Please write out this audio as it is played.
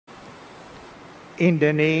In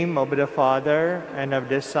the name of the Father, and of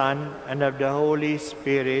the Son, and of the Holy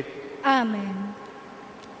Spirit. Amen.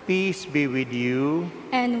 Peace be with you.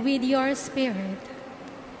 And with your spirit.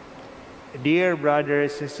 Dear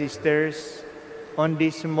brothers and sisters, on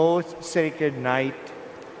this most sacred night,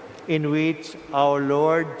 in which our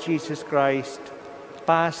Lord Jesus Christ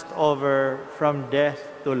passed over from death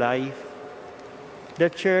to life, the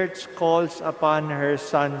Church calls upon her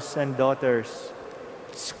sons and daughters,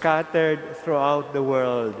 scattered throughout the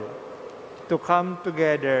world, to come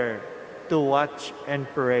together to watch and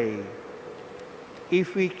pray.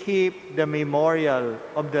 If we keep the memorial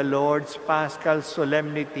of the Lord's Paschal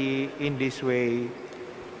solemnity in this way,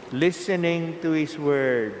 listening to His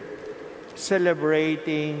word,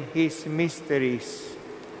 celebrating His mysteries,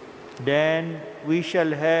 then we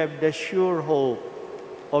shall have the sure hope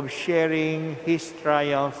of sharing His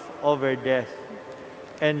triumph over death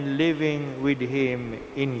and living with Him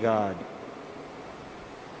in God.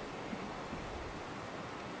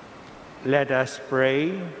 Let us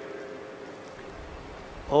pray.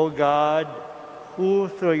 O God, who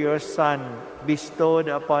through your Son bestowed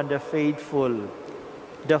upon the faithful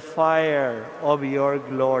the fire of your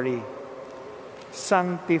glory,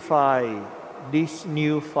 sanctify this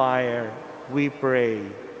new fire, we pray.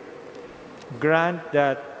 Grant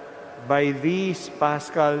that by these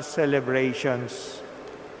Paschal celebrations,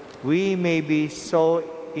 we may be so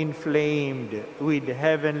inflamed with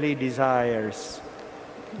heavenly desires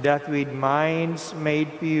that with minds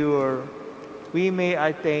made pure, we may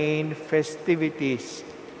attain festivities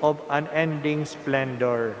of unending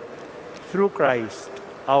splendor through Christ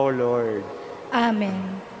our Lord.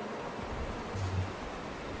 Amen.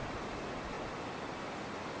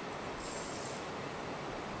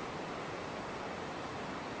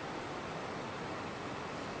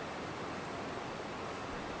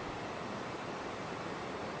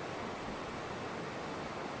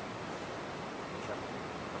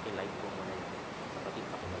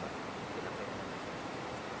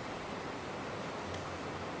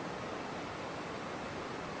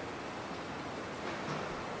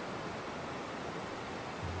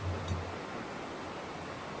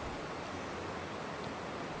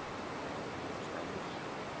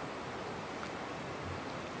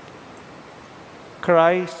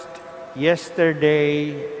 Christ,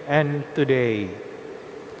 yesterday and today,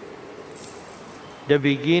 the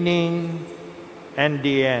beginning and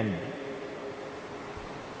the end,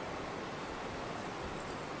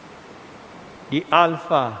 the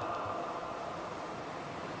Alpha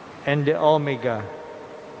and the Omega,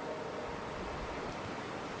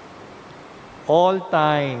 all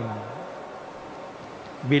time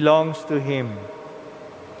belongs to Him,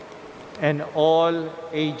 and all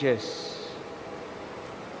ages.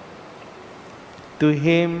 To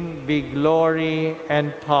Him be glory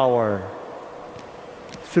and power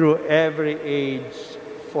through every age,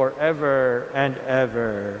 forever and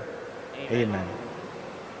ever. Amen.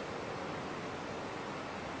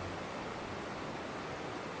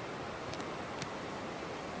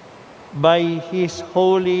 By His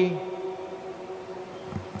holy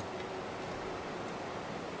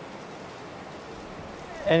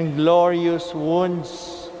and glorious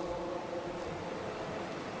wounds,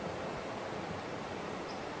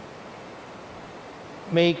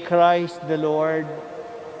 may Christ the Lord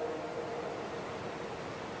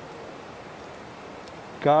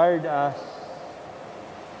guard us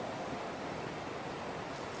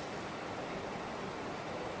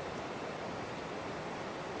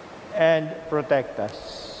and protect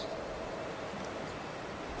us.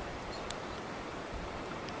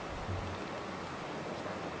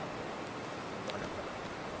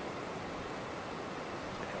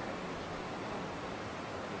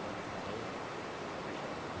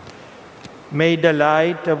 May the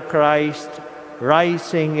light of Christ,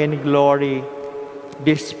 rising in glory,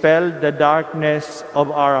 dispel the darkness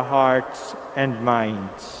of our hearts and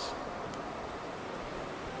minds.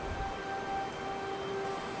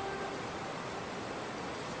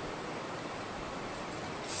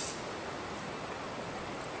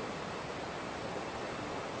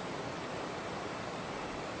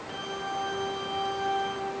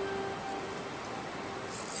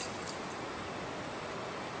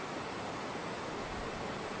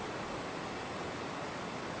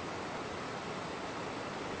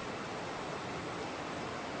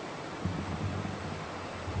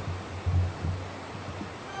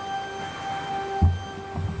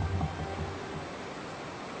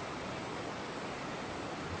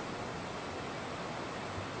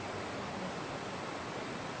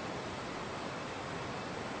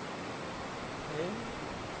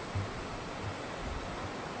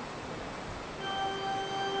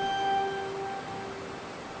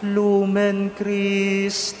 Lumen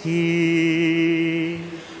Christi,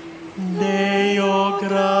 Deo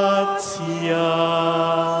gratias.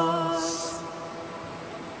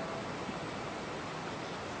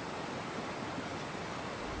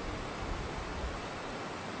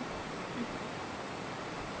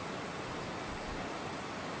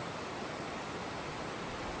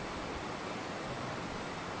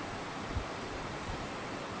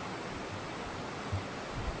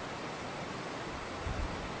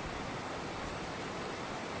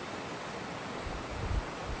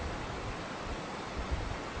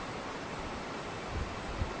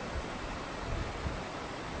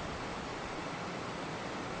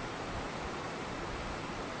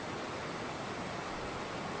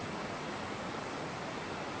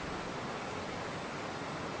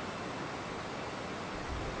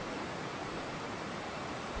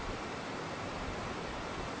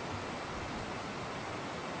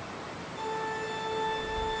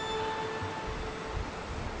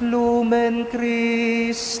 Lumen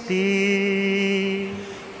Christi,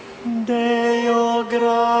 Deo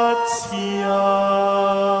gratias.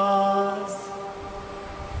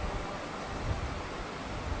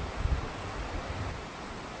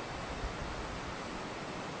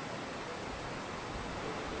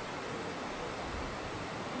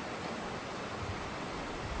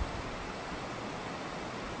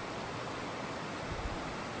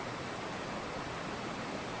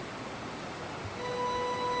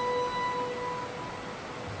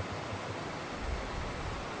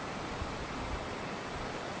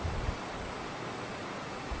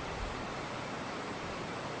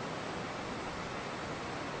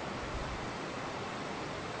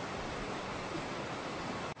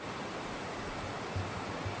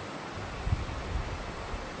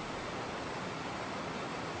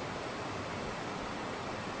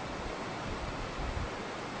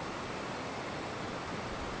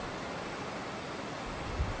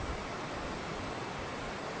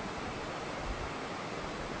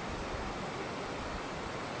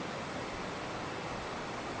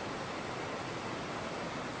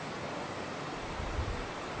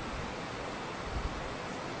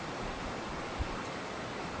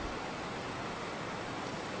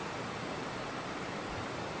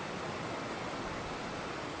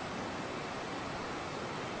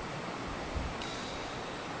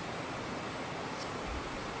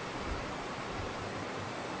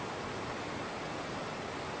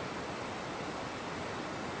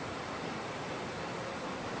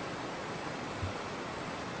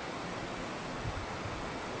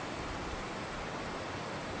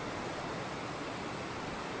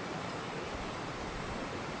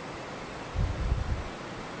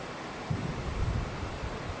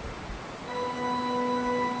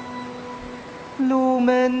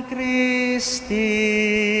 Lumen Christi,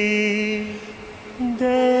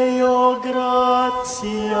 Deo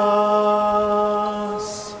gratias.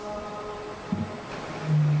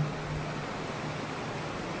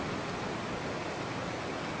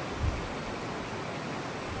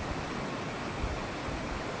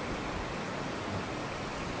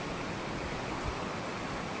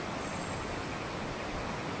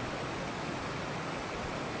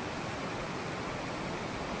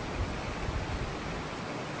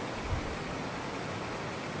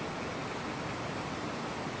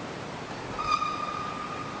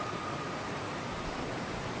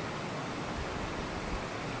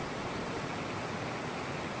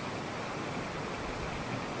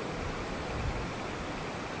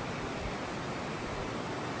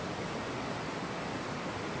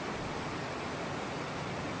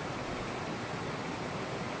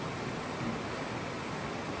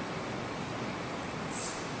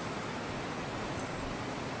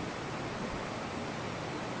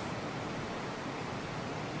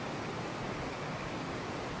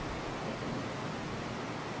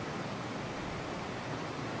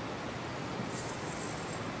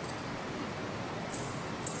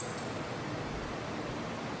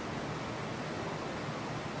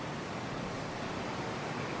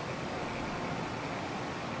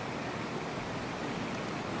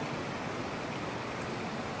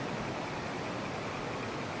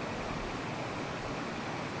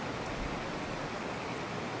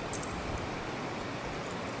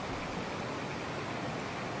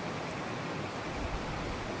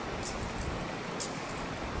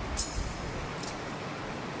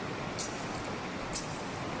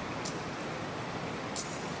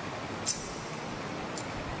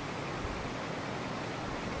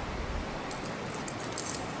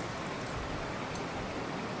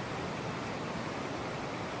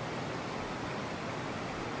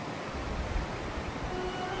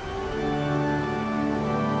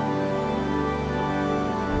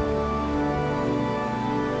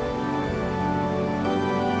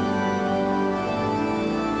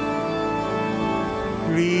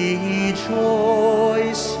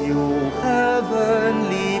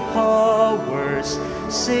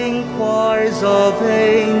 sing choirs of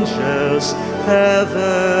angels,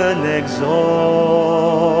 heaven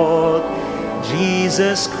exalt.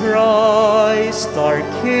 Jesus Christ, our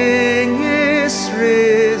King, is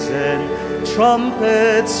risen.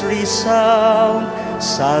 Trumpets resound,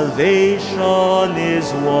 salvation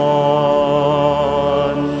is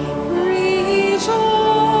won.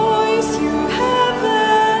 Rejoice, you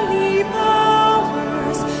heavenly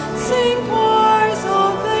powers, sing choirs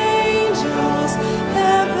of angels,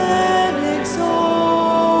 heaven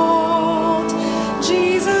exalt.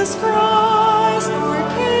 Jesus Christ, our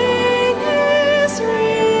King, is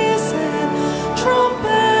risen.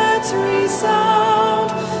 Trumpets resound,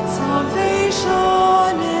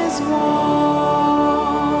 salvation is won.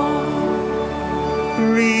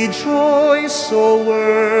 Rejoice, O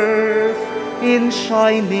earth, in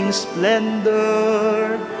shining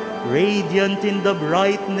splendor, radiant in the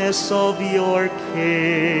brightness of your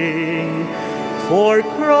King. For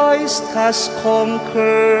Christ has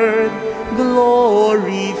conquered,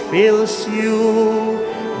 glory fills you,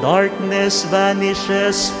 darkness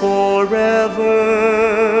vanishes forever.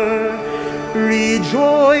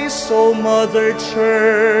 Rejoice, O Mother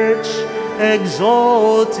Church,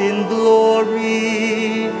 exalt in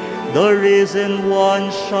glory, the risen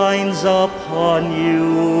one shines upon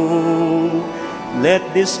you.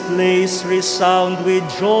 Let this place resound with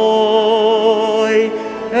joy,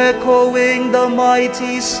 echoing the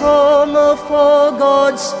mighty song of all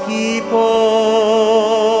God's people.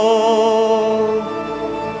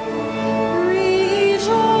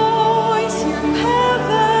 Rejoice, you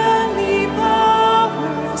heavenly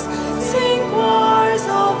powers, sing choirs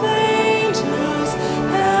of angels,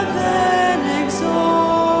 heaven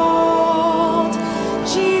exalt.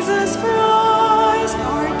 Jesus Christ,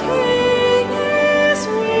 our King, is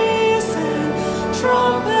risen.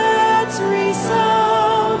 Trumpets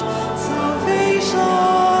resound,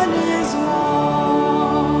 salvation is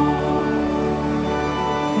won.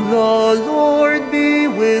 The Lord be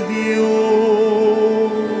with you.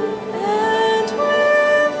 And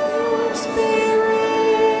with your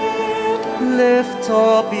spirit, Lift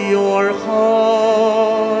up your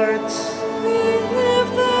hearts. we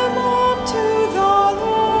lift them up to the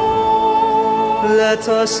Lord. Let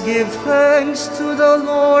us give thanks to the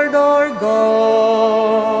Lord our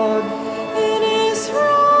God. It is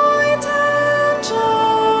right and just.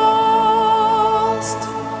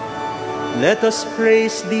 Let us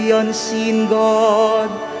praise the unseen God,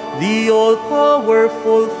 the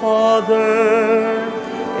all-powerful Father,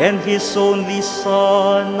 and His only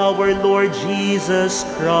Son, our Lord Jesus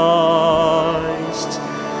Christ.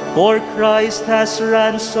 For Christ has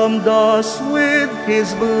ransomed us with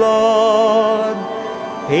His blood,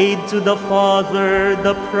 paid to the Father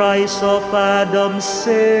the price of Adam's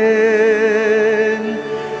sin.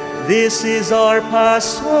 This is our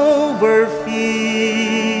Passover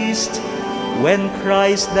feast, when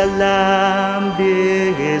Christ the Lamb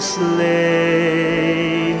is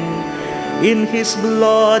slain. In His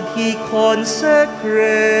blood He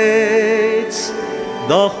consecrates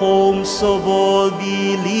the homes of all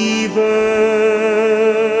believers.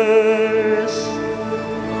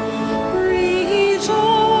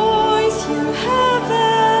 Rejoice, you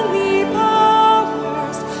heavenly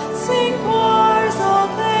powers, sing choirs of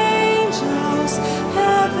angels,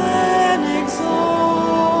 heaven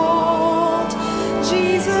exalt.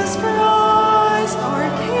 Jesus Christ, our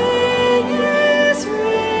King, is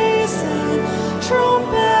risen.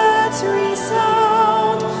 Trumpets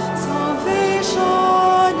resound,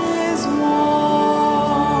 salvation is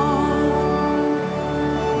won.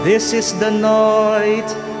 This is the night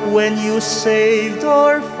when you saved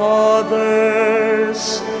our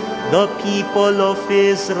fathers, the people of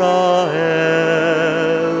Israel.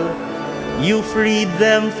 You freed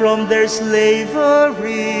them from their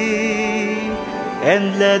slavery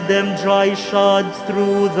and led them dry-shod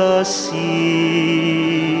through the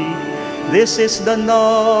sea. This is the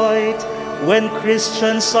night when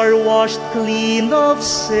Christians are washed clean of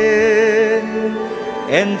sin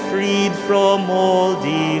and freed from all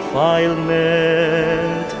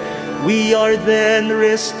defilement. We are then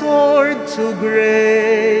restored to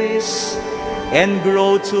grace and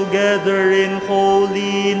grow together in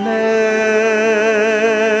holiness.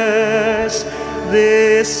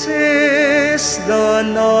 This is the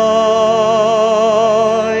night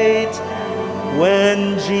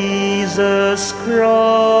when Jesus Christ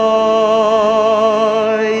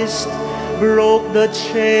broke the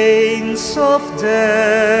chains of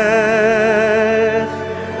death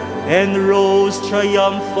and rose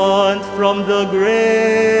triumphant from the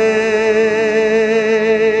grave.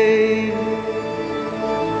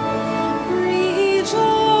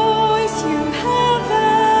 Rejoice, you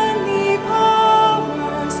heaven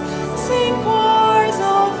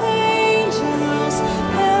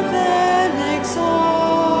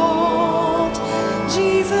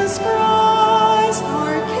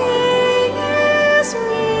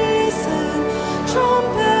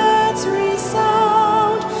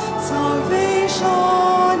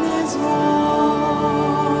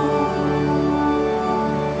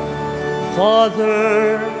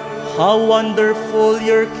Father, how wonderful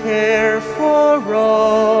your care for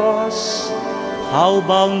us. How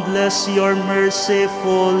boundless your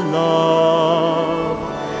merciful love.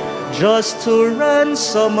 Just to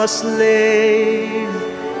ransom a slave,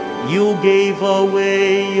 you gave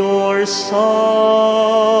away your Son.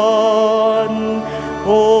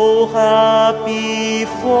 Oh, happy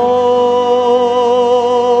thought!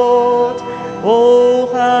 Oh,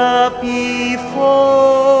 happy thought!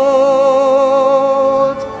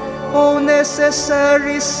 Oh,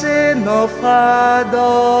 necessary sin of Adam,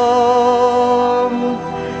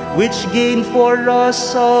 which gained for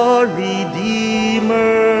us a Redeemer.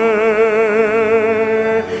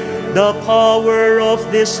 The power of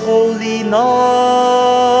this holy night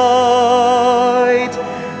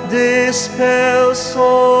dispels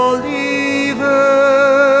all evil,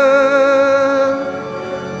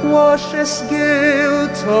 washes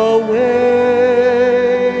guilt away,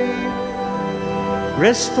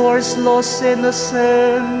 restores lost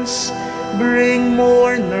innocence, bring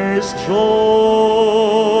mourners joy.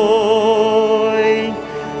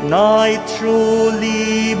 Night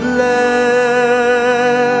truly blessed,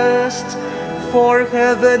 for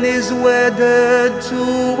heaven is wedded to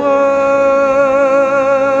earth,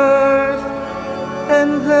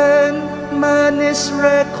 and then man is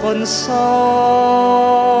reconciled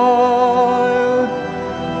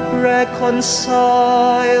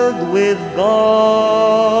with God.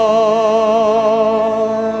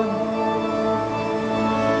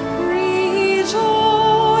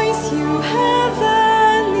 Rejoice, you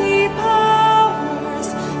heavenly powers,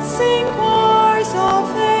 sing choirs of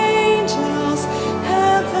angels,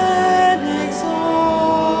 heaven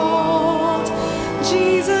exalt.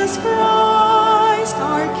 Jesus Christ,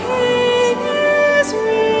 our King, is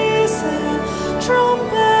risen,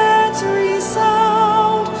 trumpets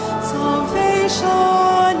resound,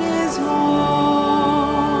 salvation is won.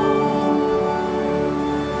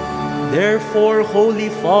 Therefore, Holy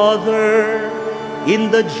Father,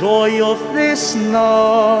 in the joy of this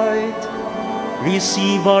night,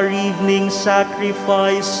 receive our evening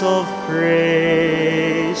sacrifice of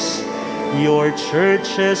praise, your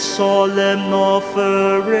Church's solemn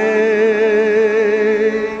offering.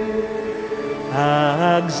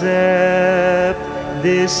 Accept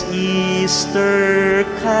this Easter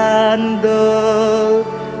candle,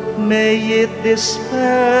 may it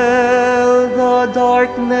dispel the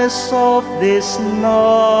darkness of this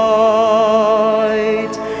night.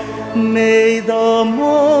 May the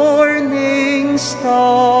morning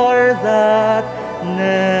star that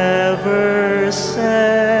never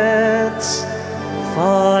sets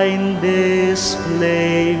find this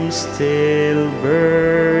flame still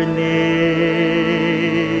burning.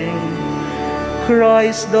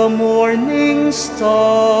 Christ the morning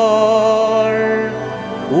star,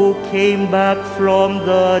 who came back from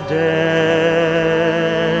the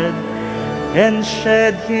dead and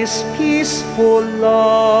shed his peaceful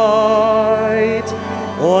light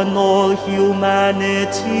on all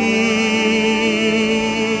humanity.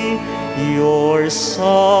 Your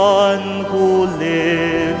Son, who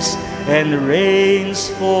lives and reigns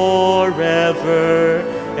forever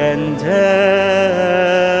and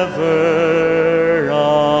ever.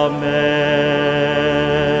 Amen.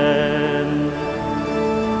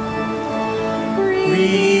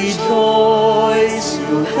 Rejoice,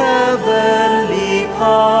 you heavenly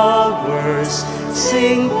powers,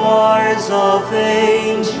 sing choirs of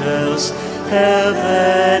angels,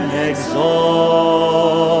 heaven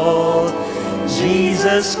exalt.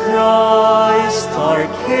 Jesus Christ, our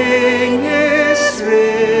King, is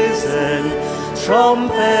risen,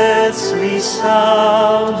 trumpets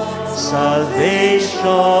resound, salvation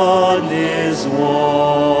is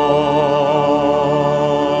won.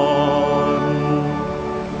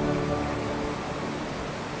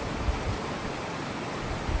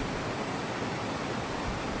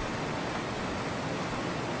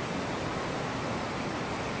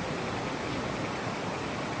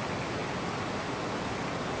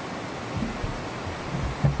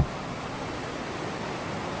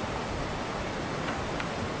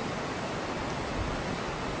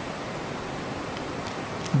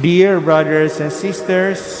 Dear brothers and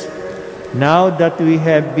sisters, now that we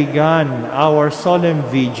have begun our solemn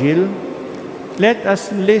vigil, let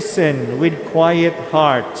us listen with quiet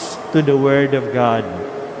hearts to the Word of God.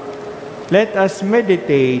 Let us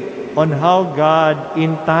meditate on how God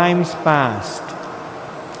in times past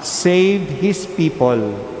saved His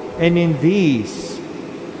people, and in these,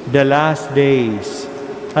 the last days,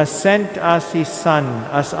 has sent us His Son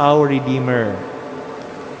as our Redeemer.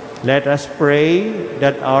 Let us pray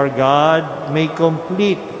that our God may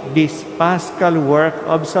complete this paschal work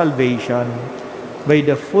of salvation by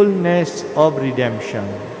the fullness of redemption.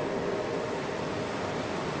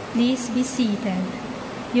 Please be seated.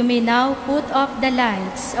 You may now put off the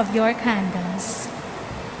lights of your candles.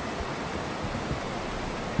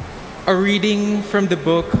 A reading from the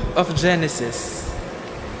book of Genesis.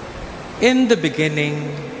 In the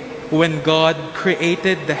beginning, when God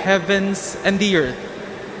created the heavens and the earth,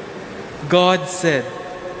 God said,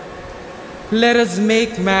 "Let us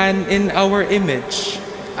make man in our image,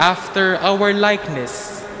 after our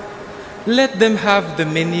likeness. Let them have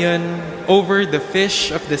dominion over the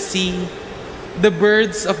fish of the sea, the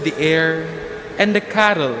birds of the air, and the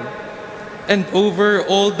cattle, and over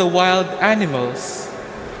all the wild animals,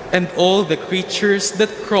 and all the creatures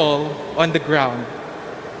that crawl on the ground."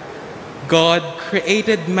 God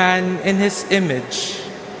created man in his image.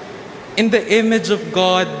 In the image of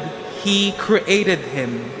God, he created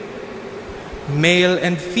him. Male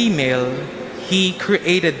and female, he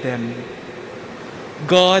created them.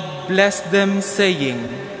 God blessed them, saying,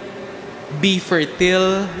 "Be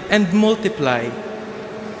fertile and multiply.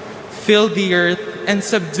 Fill the earth and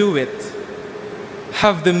subdue it.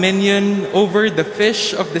 Have dominion over the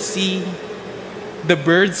fish of the sea, the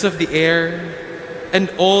birds of the air, and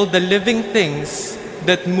all the living things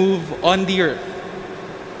that move on the earth."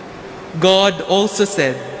 God also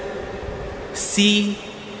said, "See,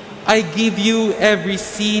 I give you every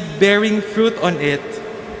seed bearing fruit on it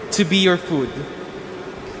to be your food,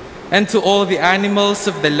 and to all the animals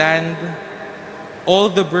of the land, all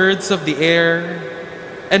the birds of the air,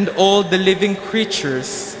 and all the living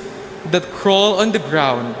creatures that crawl on the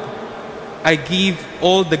ground, I give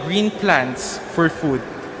all the green plants for food."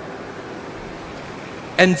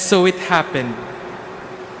 And so it happened.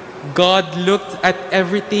 God looked at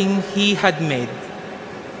everything he had made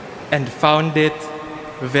and found it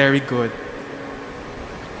very good.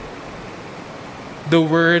 The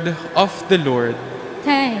word of the Lord.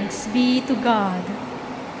 Thanks be to God.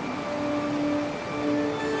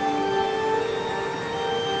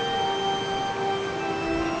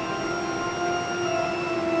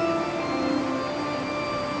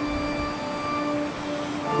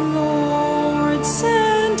 Lord,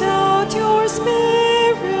 send out your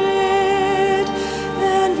Spirit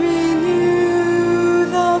and renew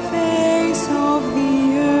the face of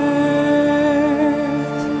the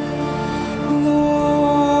earth.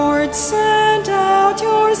 Lord, send out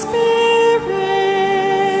your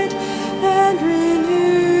Spirit and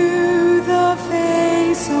renew the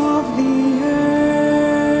face of the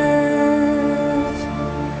earth.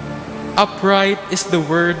 Upright is the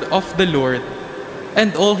word of the Lord,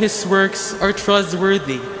 and all his works are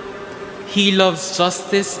trustworthy. He loves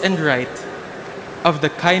justice and right. Of the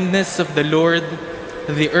kindness of the Lord,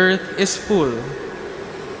 the earth is full.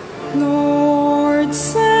 Lord,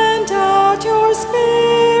 send out your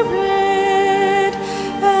Spirit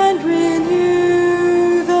and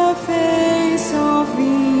renew the face of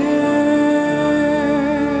the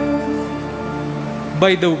earth.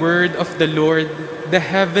 By the word of the Lord, the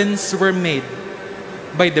heavens were made.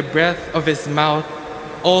 By the breath of his mouth,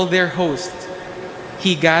 all their host.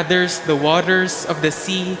 He gathers the waters of the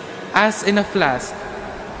sea as in a flask.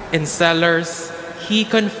 In cellars, he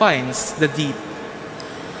confines the deep.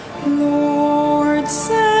 Lord,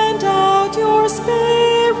 send out your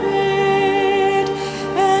Spirit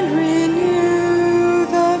and renew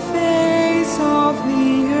the face of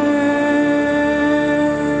the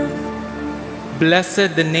earth.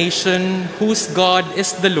 Blessed the nation whose God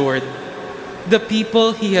is the Lord, the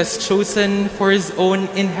people he has chosen for his own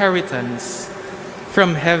inheritance.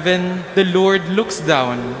 From heaven the Lord looks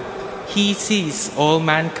down. He sees all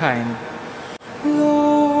mankind.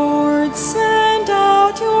 Lord, send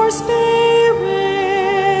out your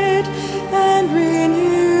Spirit and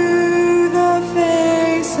renew the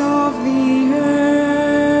face of the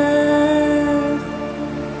earth.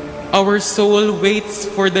 Our soul waits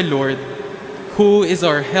for the Lord, who is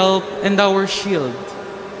our help and our shield.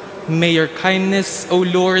 May your kindness, O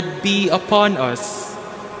Lord, be upon us,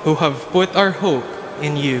 who have put our hope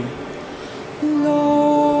in you.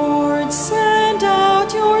 Lord, send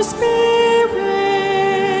out your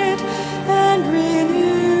Spirit and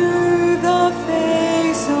renew the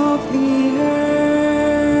face of the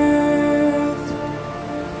earth.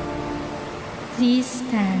 Please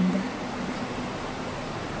stand.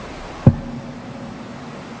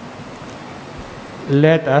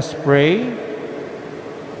 Let us pray.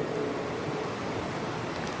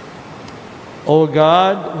 O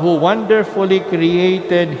God, who wonderfully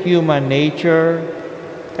created human nature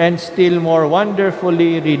and still more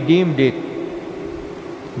wonderfully redeemed it,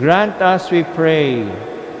 grant us, we pray,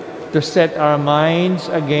 to set our minds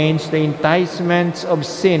against the enticements of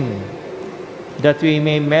sin, that we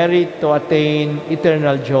may merit to attain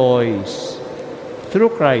eternal joys.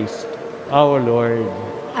 Through Christ our Lord.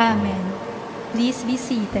 Amen. Please be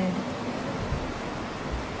seated.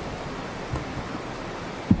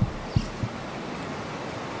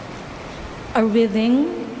 A reading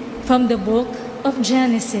from the book of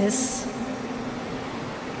Genesis.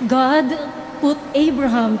 God put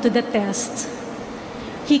Abraham to the test.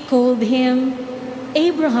 He called him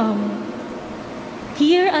Abraham.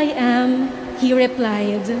 "Here I am," he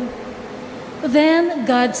replied. Then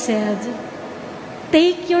God said,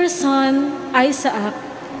 "Take your son Isaac,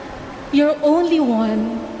 your only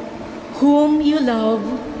one, whom you love,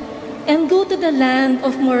 and go to the land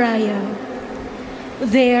of Moriah.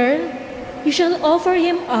 There you shall offer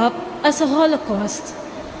him up as a holocaust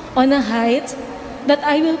on a height that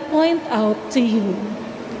I will point out to you."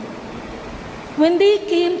 When they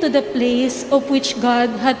came to the place of which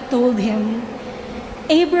God had told him,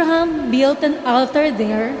 Abraham built an altar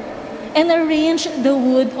there and arranged the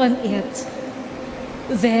wood on it.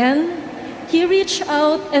 Then he reached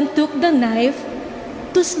out and took the knife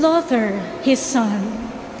to slaughter his son.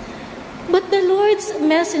 But the Lord's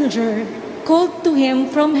messenger called to him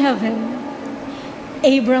from heaven,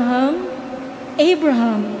 "Abraham,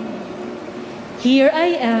 Abraham." "Here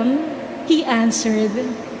I am," he answered.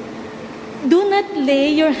 "Do not lay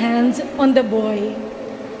your hands on the boy,"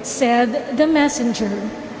 said the messenger.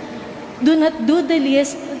 "Do not do the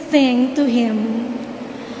least thing to him.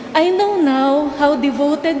 I know now how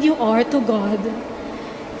devoted you are to God,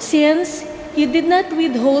 since you did not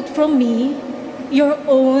withhold from me your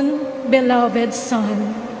own beloved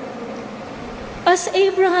son." As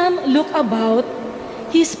Abraham looked about,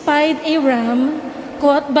 he spied a ram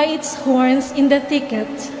caught by its horns in the thicket.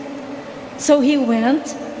 So he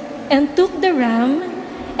went and took the ram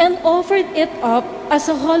and offered it up as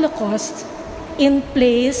a holocaust in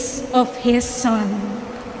place of his son.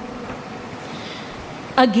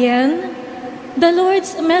 Again, the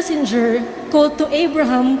Lord's messenger called to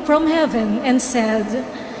Abraham from heaven and said,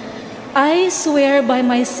 "I swear by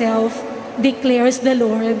myself, declares the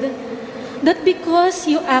Lord, that because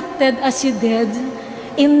you acted as you did,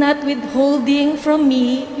 in not withholding from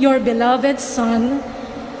me your beloved son,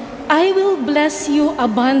 I will bless you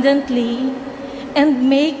abundantly and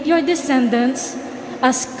make your descendants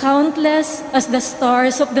as countless as the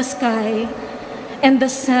stars of the sky and the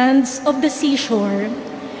sands of the seashore.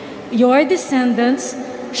 Your descendants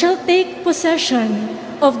shall take possession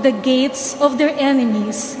of the gates of their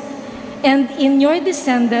enemies, and in your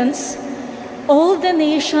descendants all the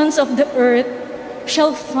nations of the earth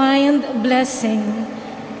shall find blessing.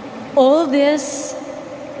 All this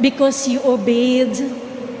because you obeyed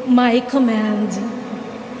my command."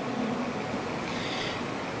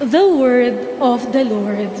 The word of the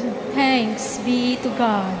Lord. Thanks be to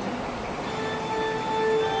God.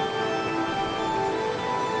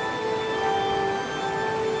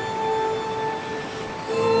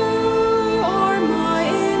 You are my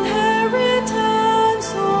inheritance,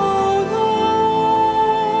 O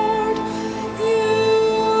Lord.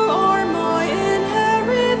 You are my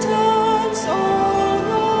inheritance, O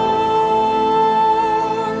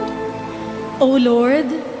Lord. O Lord,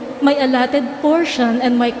 my allotted portion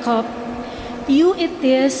and my cup, you it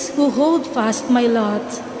is who hold fast my lot.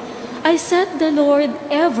 I set the Lord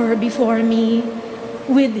ever before me.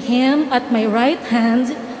 With him at my right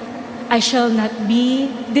hand, I shall not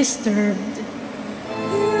be disturbed.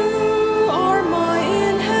 You are my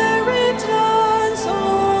inheritance,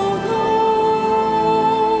 O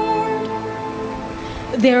Lord.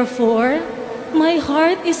 Therefore, my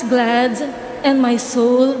heart is glad and my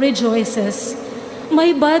soul rejoices.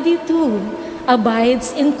 My body too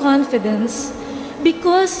abides in confidence,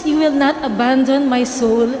 because you will not abandon my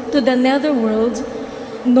soul to the netherworld,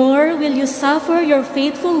 nor will you suffer your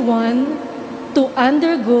faithful one to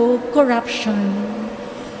undergo corruption.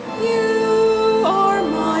 You are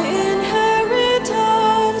my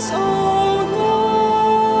inheritance, O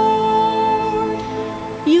Lord.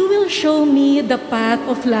 You will show me the path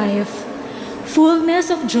of life, fullness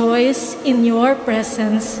of joys in your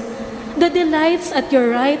presence, the delights at your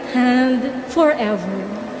right hand forever.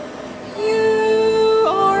 You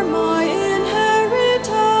are my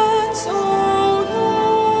inheritance, O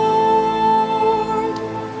Lord.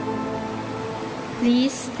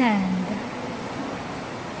 Please stand.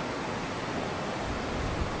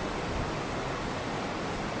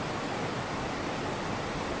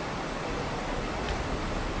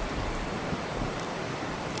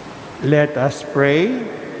 Let us pray.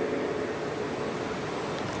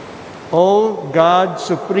 O God,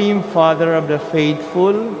 Supreme Father of the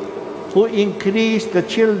faithful, who increase the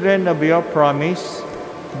children of your promise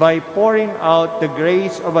by pouring out the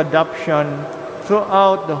grace of adoption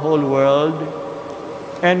throughout the whole world,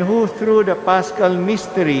 and who through the Paschal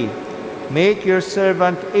mystery make your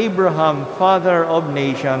servant Abraham father of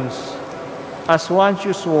nations, as once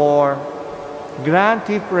you swore, grant,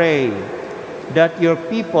 we pray, that your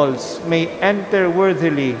peoples may enter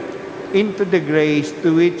worthily into the grace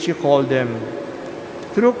to which you call them.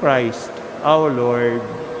 Through Christ our Lord.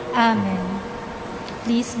 Amen.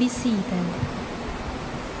 Please be seated.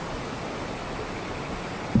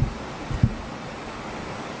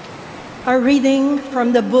 A reading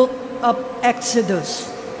from the book of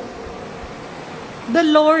Exodus. The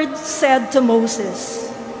Lord said to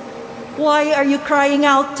Moses, "Why are you crying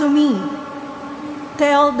out to me?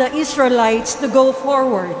 Tell the Israelites to go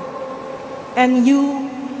forward, and you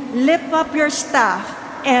lift up your staff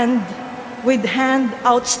and, with hand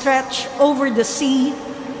outstretched over the sea,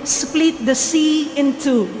 split the sea in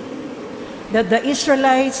two, that the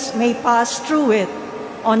Israelites may pass through it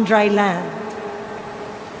on dry land.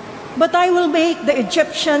 But I will make the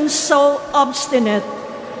Egyptians so obstinate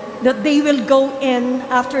that they will go in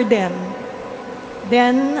after them.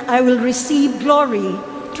 Then I will receive glory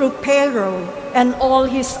through Pharaoh and all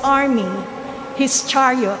his army, his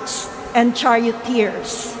chariots and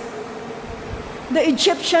charioteers. The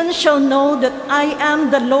Egyptians shall know that I am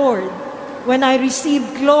the Lord when I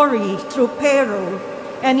receive glory through Pharaoh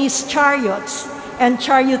and his chariots and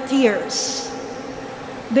charioteers."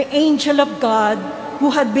 The angel of God,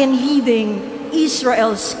 who had been leading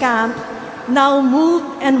Israel's camp, now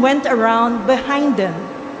moved and went around behind them.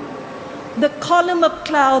 The column of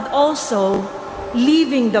cloud also,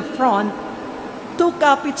 leaving the front, took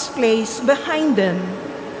up its place behind them,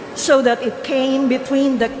 so that it came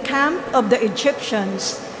between the camp of the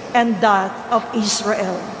Egyptians and that of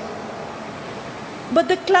Israel. But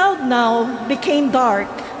the cloud now became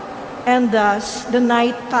dark, and thus the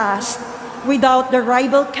night passed without the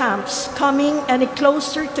rival camps coming any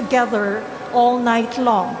closer together all night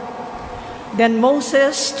long. Then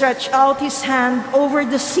Moses stretched out his hand over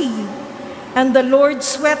the sea, and the Lord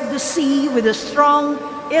swept the sea with a strong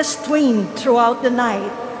east wind throughout the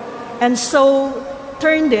night, and so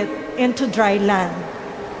turned it into dry land.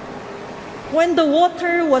 When the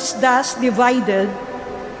water was thus divided,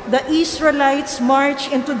 the Israelites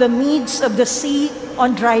marched into the midst of the sea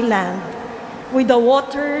on dry land, with the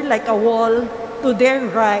water like a wall to their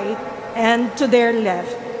right and to their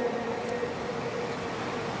left.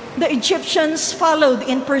 The Egyptians followed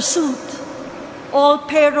in pursuit. All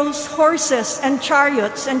Pharaoh's horses and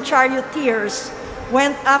chariots and charioteers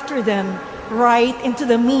went after them right into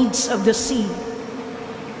the midst of the sea.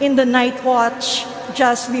 In the night watch,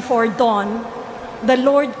 just before dawn, the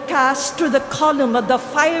Lord cast through the column of the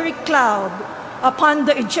fiery cloud upon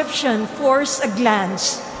the Egyptian force a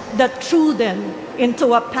glance that threw them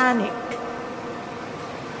into a panic.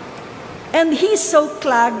 And he so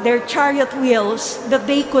clogged their chariot wheels that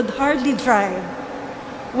they could hardly drive.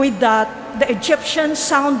 With that, the Egyptians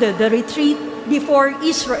sounded the retreat before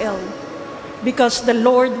Israel, because the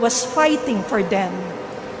Lord was fighting for them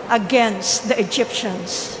against the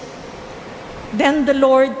Egyptians. Then the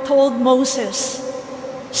Lord told Moses,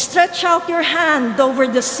 "Stretch out your hand over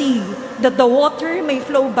the sea, that the water may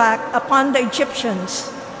flow back upon the Egyptians,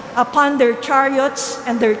 upon their chariots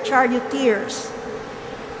and their charioteers."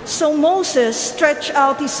 So Moses stretched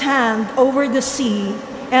out his hand over the sea,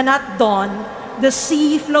 and at dawn the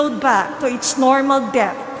sea flowed back to its normal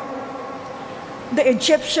depth. The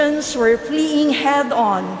Egyptians were fleeing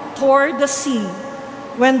head-on toward the sea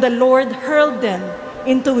when the Lord hurled them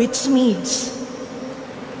into its midst.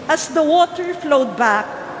 As the water flowed back,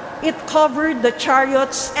 it covered the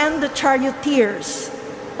chariots and the charioteers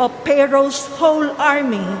of Pharaoh's whole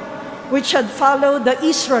army, which had followed the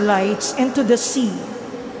Israelites into the sea.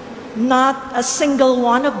 Not a single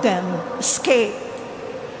one of them escaped,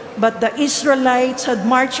 but the Israelites had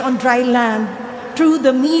marched on dry land through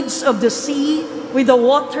the midst of the sea, with the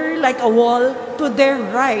water like a wall to their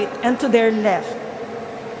right and to their left.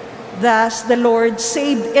 Thus the Lord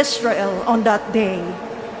saved Israel on that day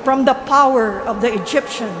from the power of the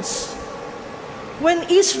Egyptians. When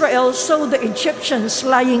Israel saw the Egyptians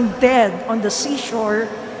lying dead on the seashore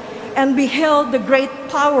and beheld the great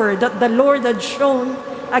power that the Lord had shown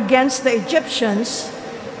against the Egyptians,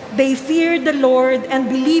 they feared the Lord and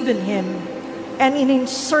believed in him and in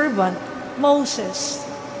his servant Moses.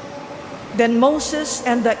 Then Moses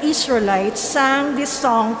and the Israelites sang this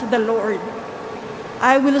song to the Lord.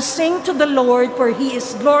 I will sing to the Lord, for he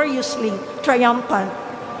is gloriously triumphant.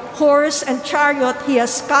 Horse and chariot he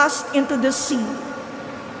has cast into the sea.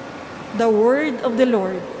 The word of the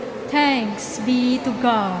Lord. Thanks be to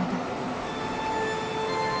God.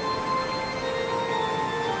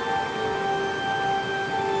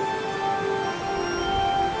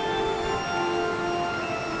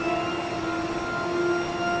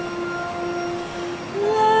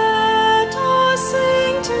 Let us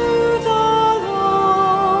sing to the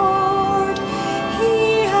Lord.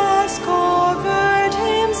 He has covered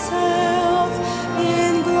himself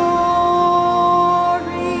in glory.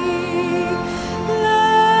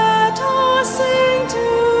 Let us sing to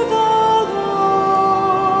the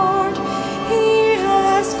Lord. He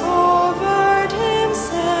has covered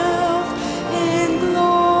himself in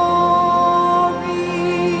glory.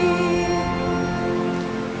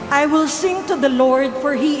 I will sing to the Lord,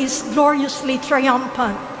 for he is gloriously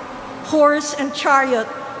triumphant. Horse and chariot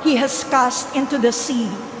he has cast into the sea.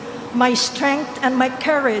 My strength and my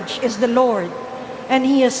courage is the Lord, and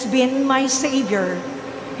he has been my Savior.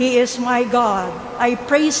 He is my God. I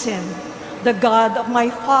praise him, the God of my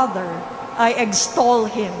father. I extol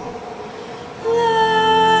him.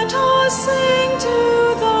 Let us sing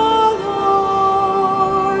to the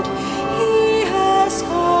Lord. He has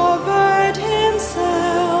covered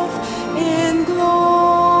himself in glory.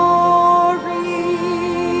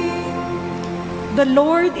 The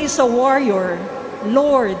Lord is a warrior.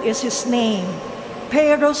 Lord is his name.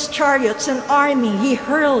 Pharaoh's chariots and army he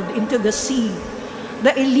hurled into the sea.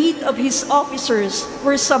 The elite of his officers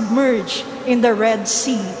were submerged in the Red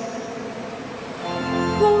Sea.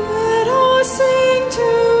 Let us sing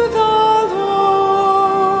to the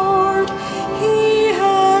Lord. He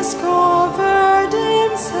has covered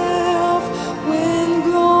himself in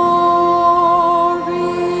glory.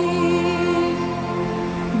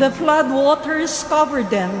 The flood waters covered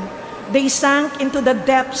them. They sank into the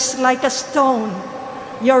depths like a stone.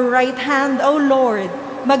 Your right hand, O Lord,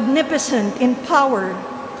 magnificent in power.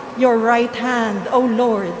 Your right hand, O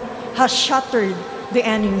Lord, has shattered the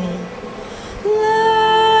enemy.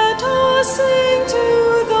 Let us sing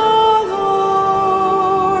to the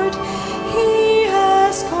Lord. He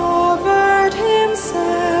has covered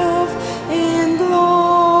himself in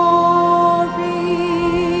glory.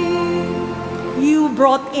 You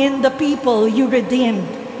brought in the people you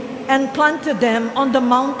redeemed and planted them on the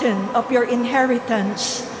mountain of your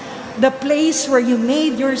inheritance, the place where you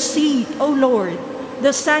made your seat, O Lord,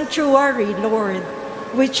 the sanctuary, Lord,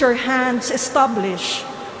 which your hands establish.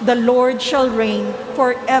 The Lord shall reign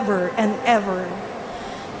forever and ever.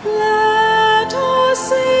 Let us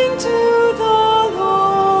sing to the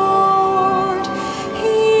Lord.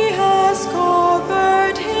 He has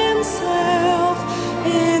covered himself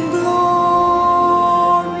in glory.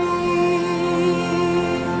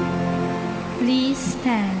 Please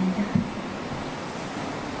stand.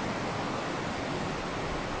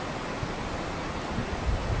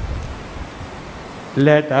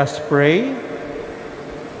 Let us pray.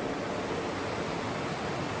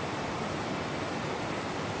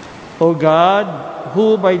 O God,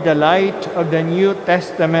 who by the light of the New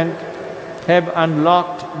Testament have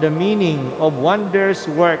unlocked the meaning of wonders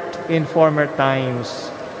worked in former times,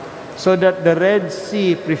 so that the Red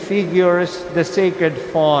Sea prefigures the sacred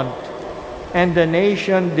font, and the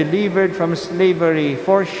nation delivered from slavery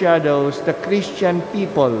foreshadows the Christian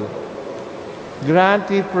people, grant,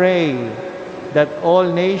 we pray, that all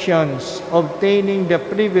nations obtaining the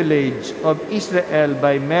privilege of Israel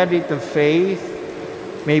by merit of faith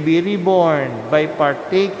may be reborn by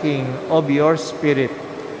partaking of your Spirit.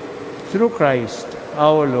 Through Christ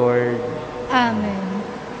our Lord. Amen.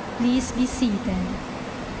 Please be seated.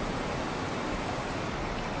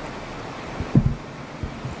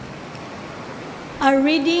 A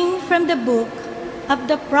reading from the book of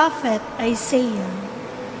the prophet Isaiah.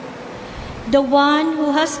 The one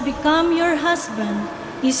who has become your husband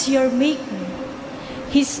is your maker.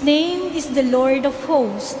 His name is the Lord of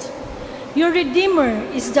hosts. Your Redeemer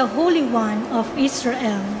is the Holy One of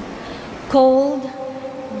Israel, called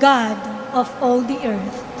God of all the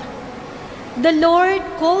earth. The Lord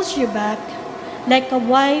calls you back like a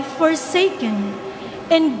wife forsaken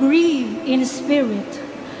and grieved in spirit,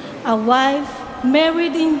 a wife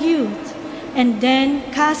married in youth and then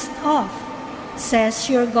cast off, says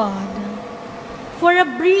your God. For a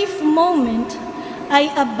brief moment I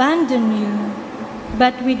abandon you,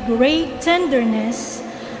 but with great tenderness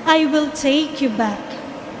I will take you back.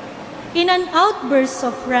 In an outburst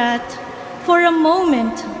of wrath, for a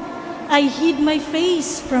moment I hid my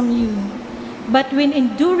face from you, but with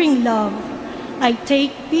enduring love I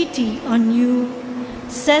take pity on you,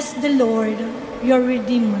 says the Lord, your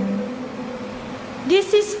Redeemer.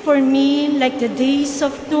 This is for me like the days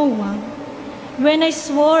of Noah, when I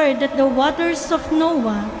swore that the waters of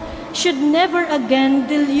Noah should never again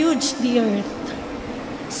deluge the earth.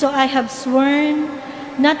 So I have sworn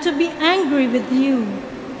not to be angry with you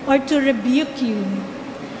or to rebuke you.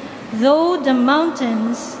 Though the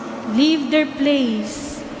mountains leave their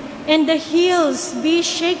place and the hills be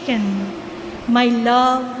shaken, my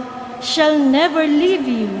love shall never leave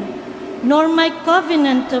you, nor my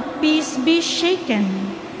covenant of peace be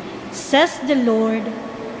shaken, says the Lord,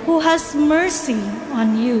 who has mercy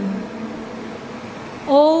on you.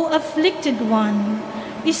 O afflicted one,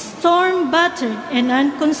 storm-battered and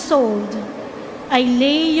unconsoled, I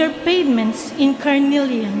lay your pavements in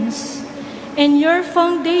carnelians, and your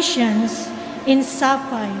foundations in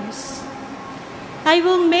sapphires. I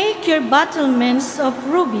will make your battlements of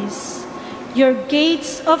rubies, your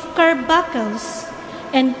gates of carbuncles,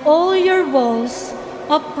 and all your walls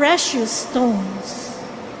of precious stones.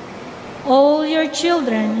 All your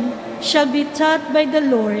children shall be taught by the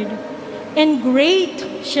Lord, and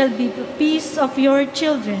great shall be the peace of your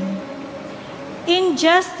children. In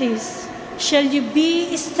justice shall you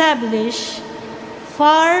be established,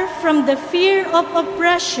 far from the fear of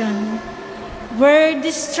oppression, where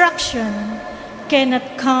destruction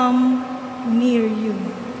cannot come near you.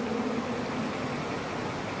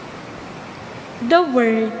 The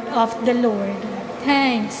word of the Lord.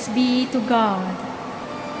 Thanks be to God.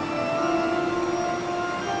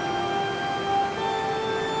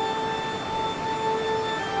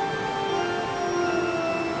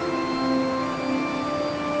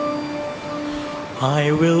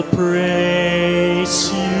 I will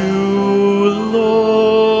praise you,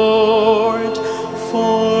 Lord,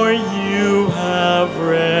 for you have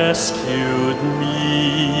rescued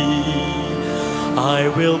me.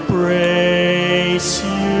 I will praise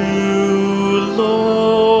you,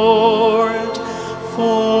 Lord,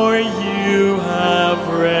 for you have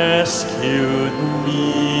rescued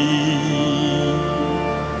me.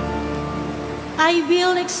 I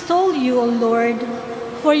will extol you, O Lord,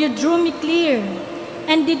 for you drew me clear,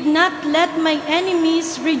 and did not let my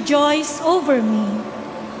enemies rejoice over me.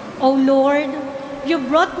 O Lord, you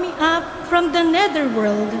brought me up from the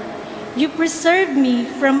netherworld. You preserved me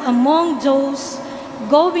from among those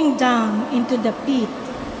going down into the pit.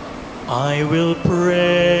 I will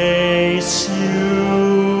praise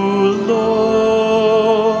you,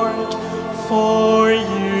 Lord, for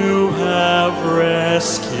you have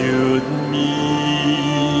rescued me.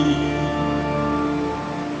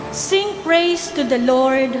 Sing praise to the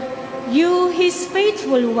Lord, you his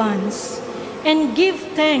faithful ones, and give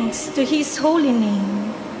thanks to his holy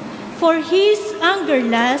name. For his anger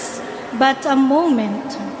lasts but a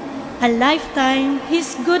moment, a lifetime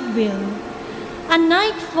his goodwill. A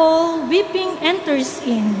nightfall weeping enters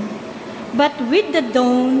in, but with the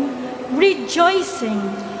dawn rejoicing.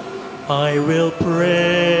 I will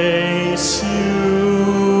praise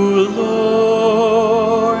you,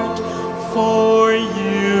 Lord, for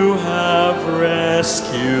you have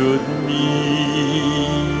rescued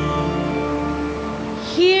me.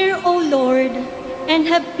 Hear, O Lord, and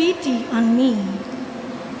have pity on me.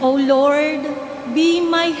 O Lord, be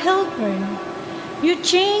my helper. You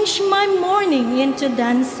change my mourning into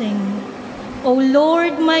dancing. O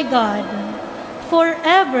Lord my God,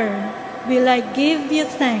 forever will I give you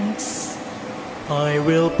thanks. I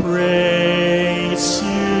will praise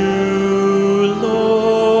you,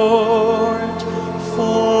 Lord,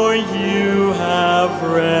 for you have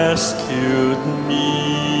rescued me.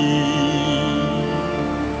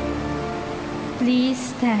 Please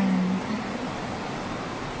stand.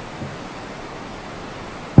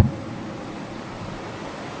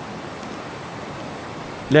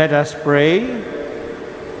 Let us pray.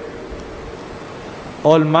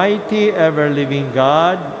 Almighty, ever-living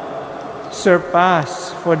God,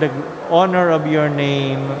 surpass for the honor of your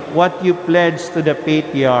name what you pledged to the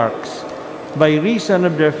patriarchs by reason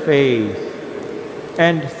of their faith,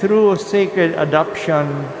 and through sacred adoption,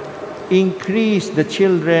 increase the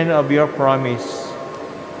children of your promise,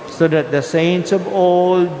 so that the saints of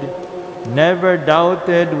old never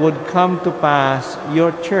doubted would come to pass,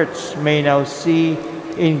 your church may now see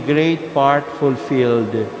in great part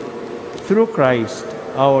fulfilled. Through Christ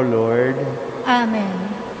our Lord.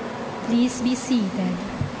 Amen. Please be seated.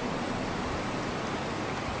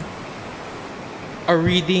 A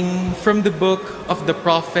reading from the book of the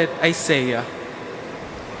prophet Isaiah.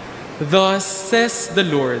 Thus says the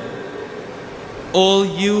Lord, all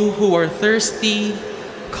you who are thirsty,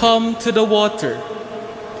 come to the water.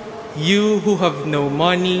 You who have no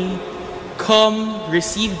money, come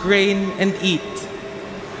receive grain and eat.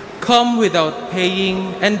 Come without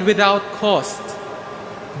paying and without cost.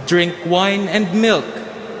 Drink wine and milk.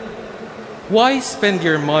 Why spend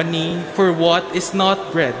your money for what is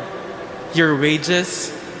not bread, your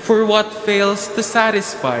wages for what fails to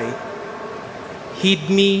satisfy. Heed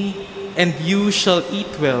me, and you shall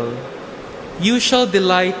eat well. You shall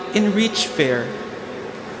delight in rich fare.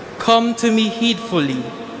 Come to me heedfully.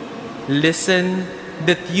 Listen,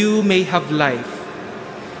 that you may have life.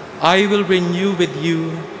 I will renew with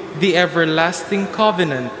you the everlasting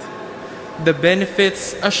covenant, the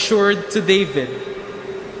benefits assured to David,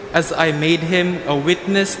 as I made him a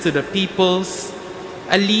witness to the peoples,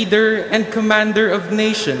 a leader and commander of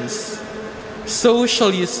nations. So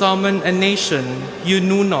shall you summon a nation you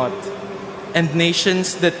knew not, and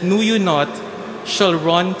nations that knew you not shall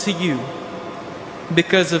run to you.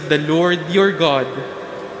 Because of the Lord your God,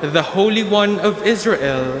 the Holy One of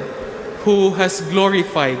Israel, who has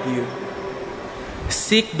glorified you.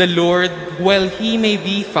 Seek the Lord while he may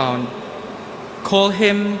be found. Call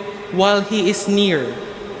him while he is near.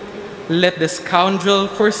 Let the scoundrel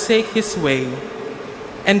forsake his way,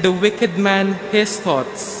 and the wicked man his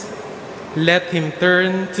thoughts. Let him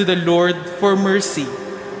turn to the Lord for mercy,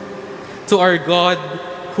 to our God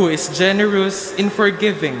who is generous in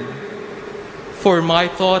forgiving. For my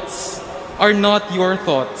thoughts are not your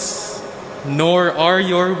thoughts, nor are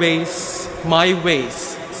your ways my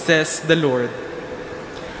ways, says the Lord.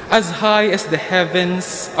 As high as the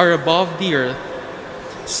heavens are above the earth,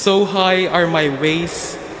 so high are my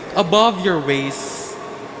ways above your ways,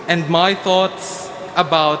 and my thoughts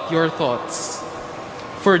about your thoughts.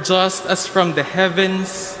 For just as from the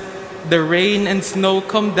heavens the rain and snow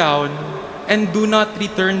come down and do not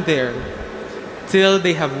return there, till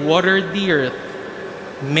they have watered the earth,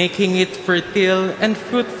 making it fertile and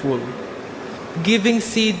fruitful, giving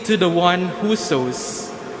seed to the one who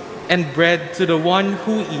sows, and bread to the one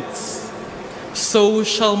who eats, so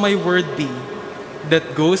shall my word be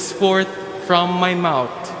that goes forth from my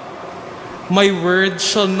mouth. My word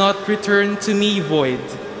shall not return to me void,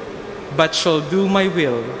 but shall do my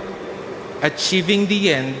will, achieving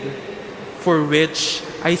the end for which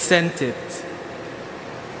I sent it.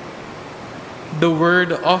 The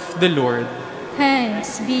word of the Lord.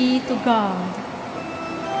 Thanks be to God.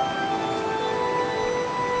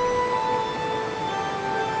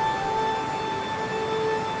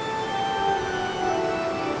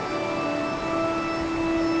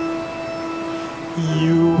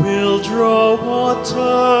 You will draw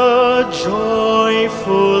water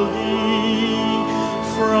joyfully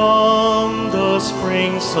from the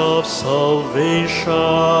springs of salvation.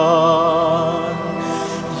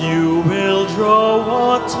 You will draw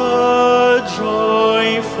water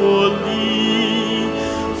joyfully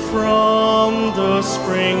from the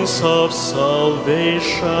springs of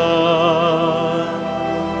salvation.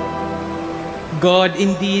 God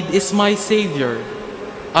indeed is my Savior.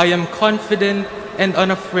 I am confident and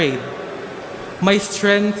unafraid. My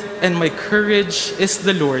strength and my courage is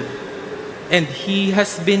the Lord, and He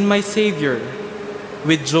has been my Savior.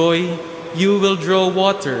 With joy, you will draw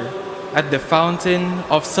water at the fountain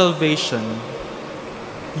of salvation.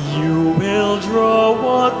 You will draw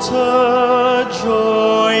water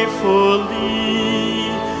joyfully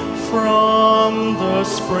from the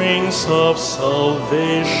springs of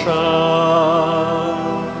salvation.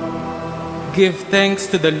 Give thanks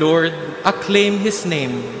to the Lord, acclaim His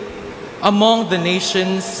name. Among the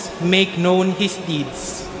nations, make known His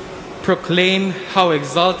deeds. Proclaim how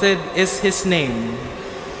exalted is His name.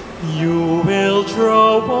 You will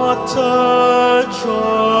draw water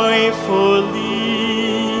joyfully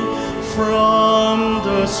from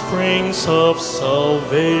the springs of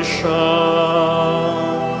salvation.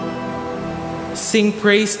 Sing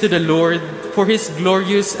praise to the Lord for His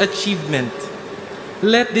glorious achievement.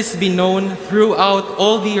 Let this be known throughout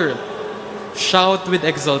all the earth. Shout with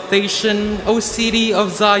exultation, O city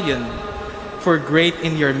of Zion, for great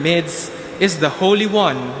in your midst is the Holy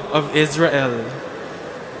One of Israel.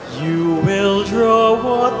 You will draw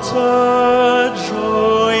water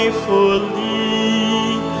joyfully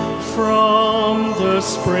from the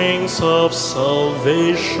springs of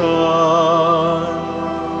salvation.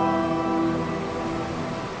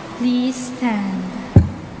 Please stand.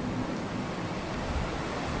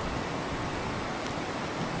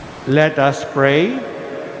 Let us pray.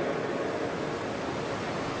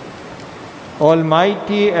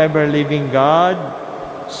 Almighty, ever-living God,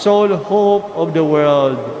 sole hope of the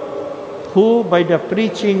world, who by the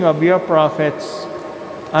preaching of your prophets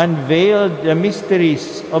unveiled the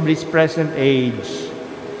mysteries of this present age,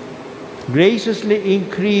 graciously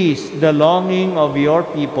increase the longing of your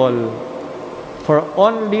people, for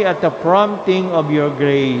only at the prompting of your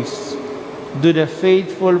grace do the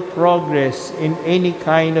faithful progress in any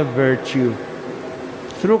kind of virtue.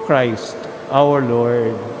 Through Christ our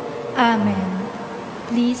Lord. Amen.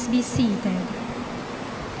 Please be seated.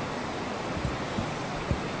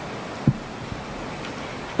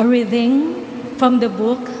 A reading from the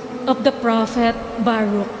book of the prophet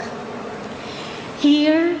Baruch.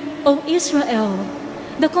 Hear, O Israel,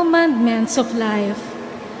 the commandments of life.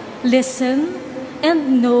 Listen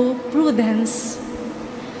and know prudence.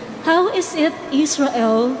 How is it,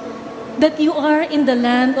 Israel, that you are in the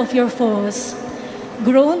land of your foes,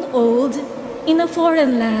 grown old in a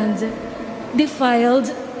foreign land,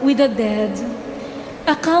 defiled with the dead,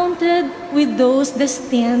 accounted with those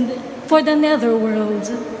destined for the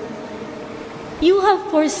netherworld? You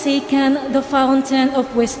have forsaken the fountain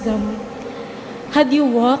of wisdom. Had you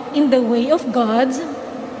walked in the way of God,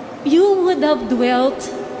 you would have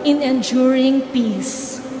dwelt in enduring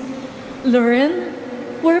peace. Learn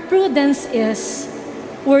where prudence is,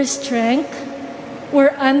 where strength,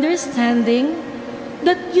 where understanding,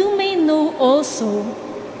 that you may know also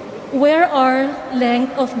where are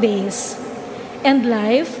length of days, and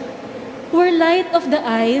life, where light of the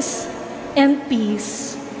eyes, and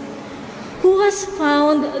peace. Who has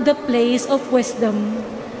found the place of wisdom?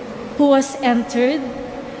 Who has entered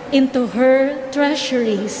into her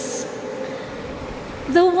treasuries?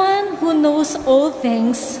 The one who knows all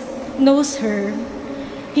things knows her.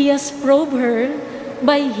 He has probed her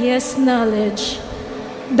by his knowledge.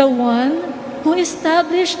 The one who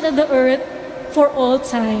established the earth for all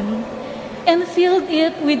time and filled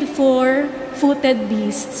it with four-footed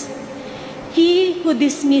beasts. He who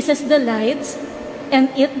dismisses the light and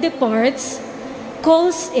it departs,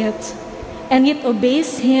 calls it, and it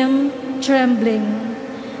obeys him trembling.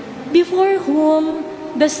 Before whom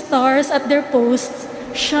the stars at their posts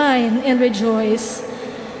shine and rejoice.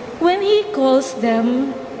 When he calls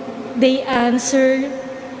them, they answer,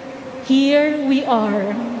 Here we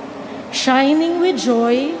are, shining with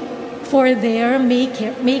joy for their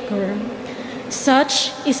Maker.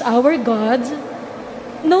 Such is our God.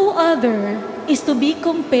 No other is to be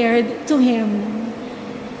compared to him.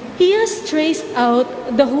 He has traced out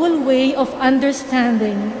the whole way of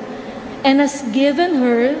understanding and has given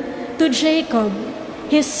her to Jacob,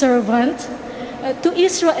 his servant, to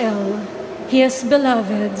Israel, his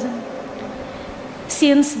beloved.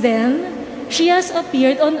 Since then, she has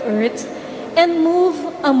appeared on earth and moved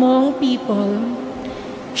among people.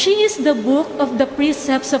 She is the book of the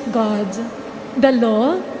precepts of God, the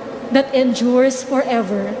law that endures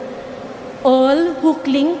forever. All who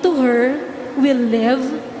cling to her will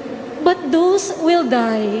live, but those will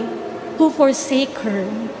die who forsake her.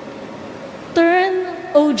 Turn,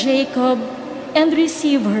 O Jacob, and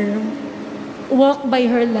receive her. Walk by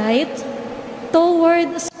her light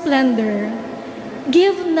toward splendor.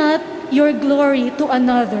 Give not your glory to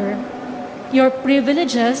another, your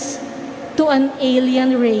privileges to an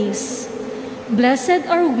alien race. Blessed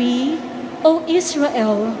are we, O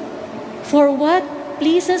Israel, for what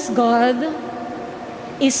pleases God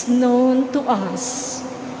is known to us.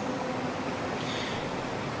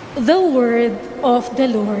 The word of the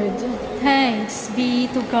Lord. Thanks be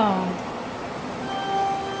to God.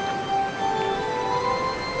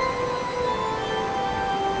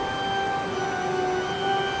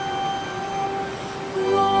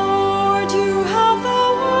 Lord, you have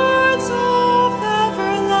the words of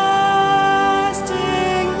everlasting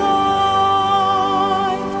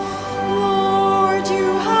life. Lord,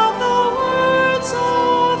 you have the words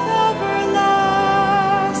of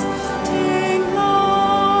everlasting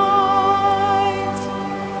life.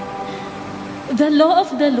 The law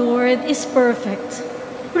of the Lord is perfect,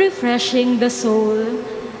 refreshing the soul.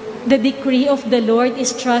 The decree of the Lord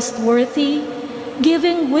is trustworthy,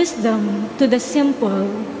 giving wisdom to the simple.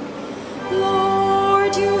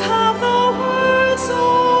 Lord, you have the words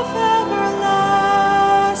of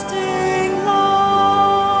everlasting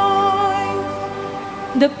life.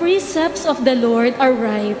 The precepts of the Lord are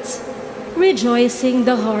right, rejoicing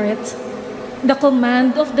the heart. The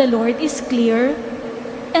command of the Lord is clear,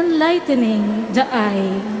 enlightening the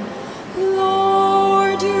eye.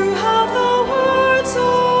 Lord, you have the words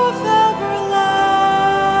of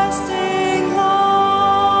everlasting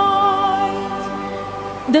life.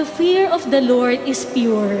 The fear of the Lord is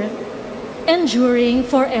pure, enduring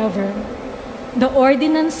forever. The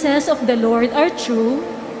ordinances of the Lord are true,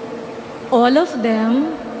 all of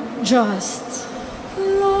them just.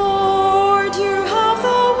 Lord, you have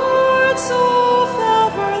the words of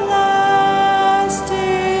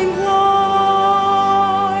everlasting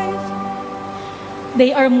life.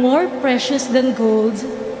 They are more precious than gold,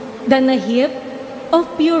 than a heap of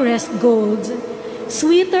purest gold,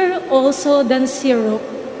 sweeter also than syrup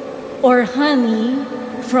or honey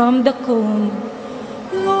from the comb.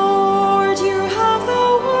 Lord, you have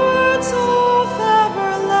the words of everlasting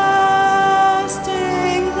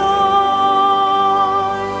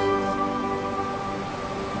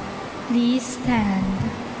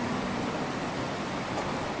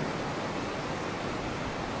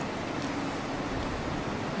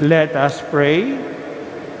Let us pray.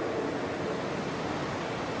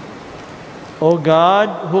 O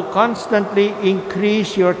God, who constantly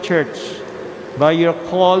increase your church by your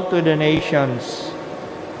call to the nations,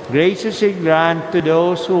 graciously grant to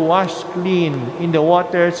those who wash clean in the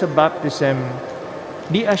waters of baptism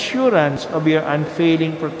the assurance of your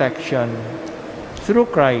unfailing protection. Through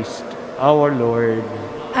Christ our Lord.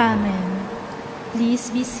 Amen. Please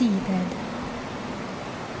be seated.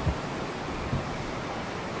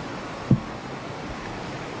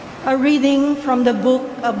 A reading from the book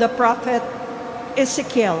of the prophet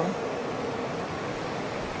Ezekiel.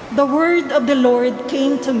 The word of the Lord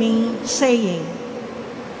came to me, saying,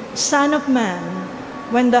 Son of man,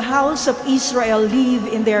 when the house of Israel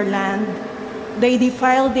lived in their land, they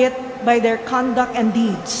defiled it by their conduct and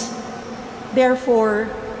deeds.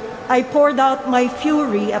 Therefore, I poured out my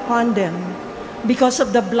fury upon them because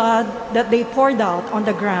of the blood that they poured out on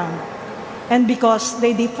the ground, and because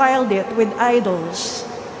they defiled it with idols.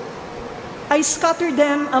 I scattered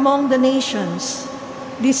them among the nations,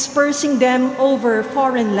 dispersing them over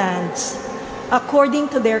foreign lands. According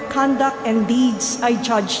to their conduct and deeds, I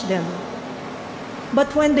judged them.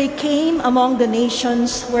 But when they came among the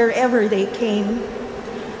nations, wherever they came,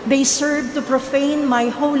 they served to profane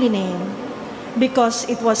my holy name, because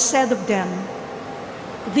it was said of them,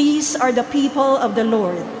 These are the people of the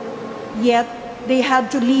Lord, yet they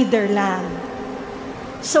had to leave their land.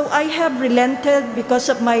 So I have relented because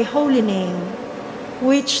of my holy name,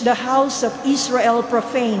 which the house of Israel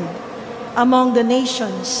profaned among the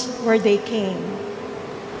nations where they came.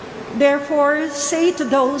 Therefore say to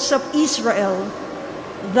those of Israel,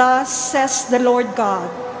 Thus says the Lord God,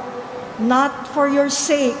 Not for your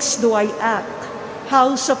sakes do I act,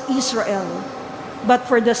 house of Israel, but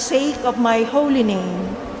for the sake of my holy name,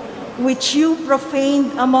 which you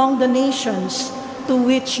profaned among the nations to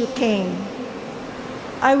which you came.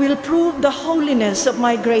 I will prove the holiness of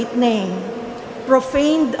my great name,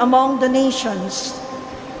 profaned among the nations,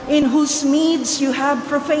 in whose midst you have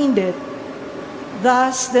profaned it.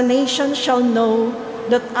 Thus the nations shall know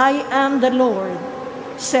that I am the Lord,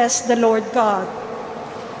 says the Lord God,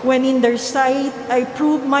 when in their sight I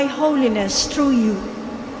prove my holiness through you.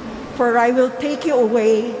 For I will take you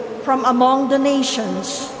away from among the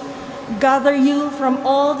nations, gather you from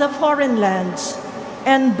all the foreign lands,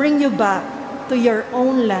 and bring you back to your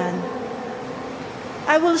own land.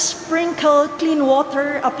 I will sprinkle clean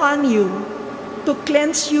water upon you to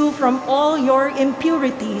cleanse you from all your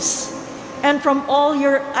impurities, and from all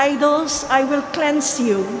your idols I will cleanse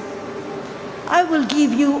you. I will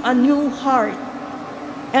give you a new heart,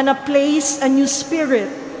 and place a new spirit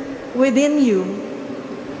within you,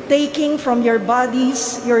 taking from your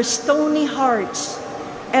bodies your stony hearts,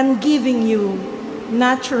 and giving you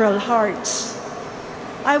natural hearts.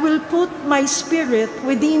 I will put my spirit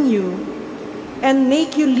within you and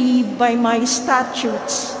make you live by my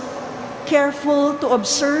statutes, careful to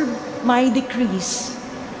observe my decrees.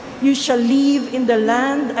 You shall live in the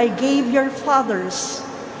land I gave your fathers.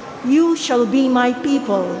 You shall be my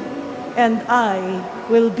people, and I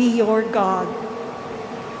will be your God.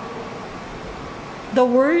 The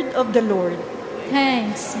word of the Lord.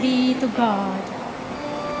 Thanks be to God.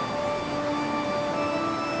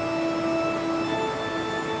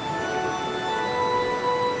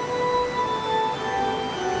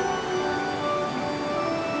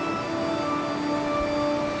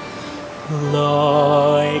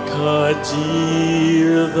 Like a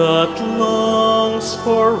deer that longs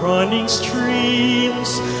for running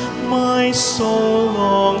streams, my soul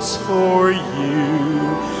longs for you,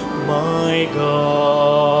 my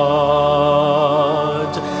God.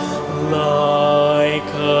 Like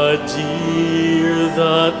a deer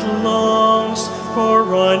that longs for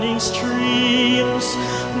running streams,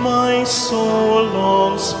 my soul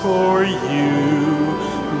longs for you,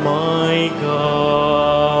 my God.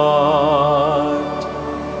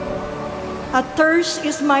 Athirst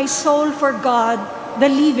is my soul for God, the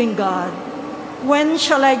living God. When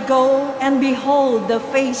shall I go and behold the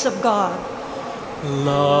face of God?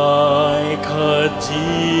 Like a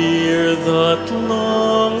deer that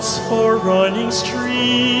longs for running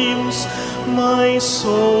streams, my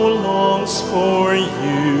soul longs for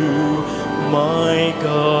you, my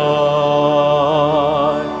God.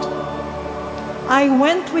 I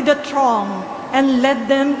went with the throng and led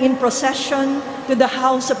them in procession to the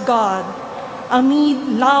house of God, amid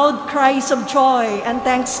loud cries of joy and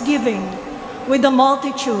thanksgiving, with the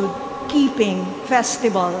multitude keeping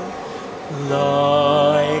festival.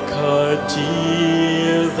 Like a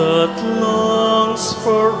deer that longs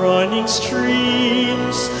for running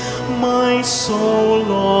streams, my soul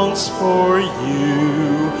longs for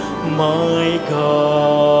you, my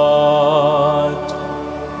God.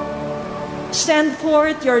 Send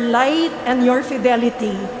forth your light and your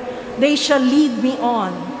fidelity. They shall lead me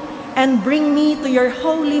on and bring me to your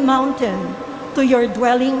holy mountain, to your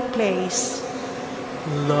dwelling place.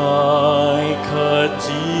 Like a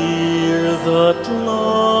deer that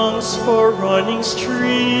longs for running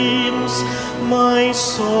streams, my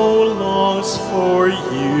soul longs for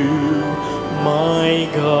you, my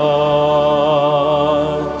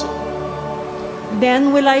God. Then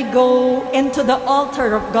will I go into the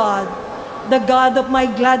altar of God, the God of my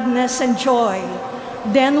gladness and joy.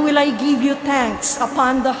 Then will I give you thanks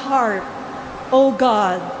upon the harp, O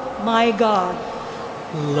God, my God.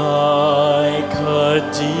 Like a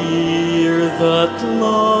deer that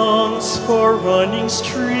longs for running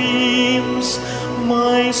streams,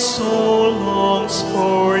 my soul longs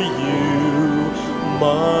for you,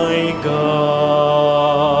 my God.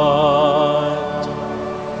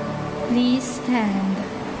 Please stand.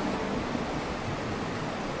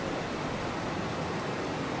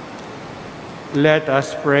 Let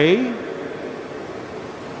us pray.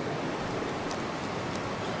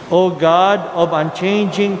 O God of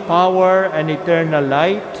unchanging power and eternal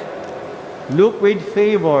light, look with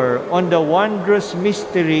favor on the wondrous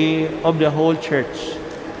mystery of the whole Church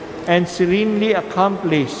and serenely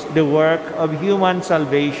accomplish the work of human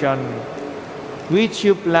salvation, which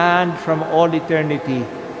you planned from all eternity.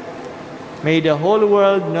 May the whole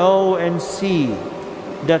world know and see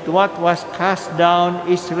that what was cast down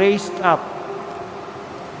is raised up,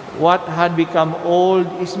 what had become old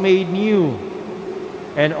is made new,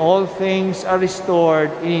 and all things are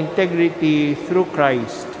restored in integrity through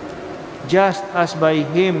Christ, just as by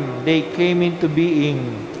him they came into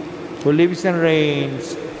being, who lives and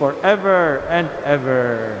reigns forever and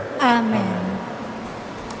ever. Amen.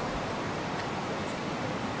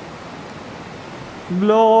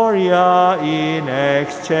 Gloria in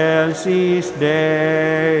excelsis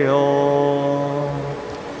Deo.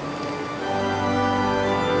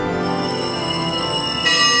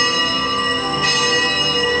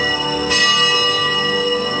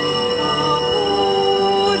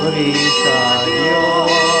 Papuri sa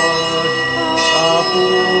Diyos,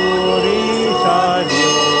 papuri sa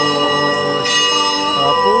Diyos,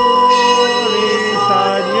 papuri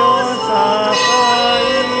sa Diyos sa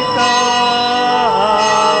kaitaasan,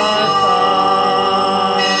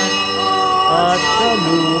 at sa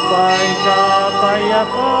lupa'y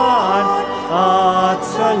kapayapaan, at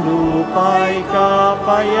sa lupa'y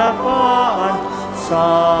kapayapaan, sa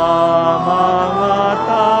mga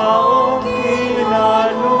taong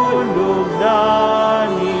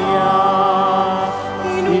kinalulugdan niya.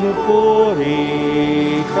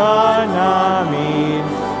 Pinupuri ka namin,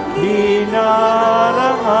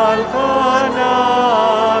 dinarangal ka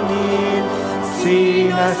namin,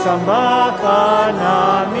 sinasamba ka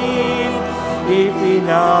namin,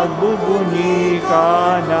 ipinagbubuni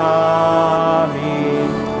ka namin,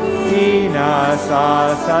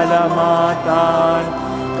 inasasalamatan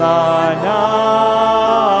ka namin.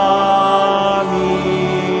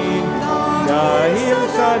 Dahil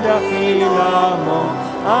sa dakila mo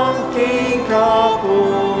ang king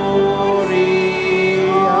kapurihan,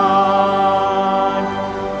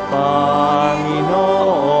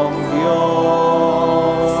 Panginoong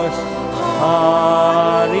Diyos,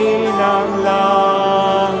 Hari ng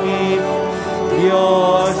langit,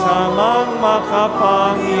 Diyos amang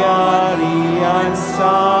makapangyarihan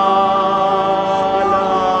sa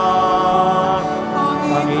lahat,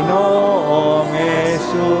 Panginoong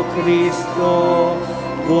Jesucristo,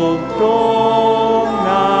 bugtong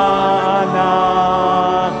na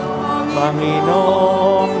anak,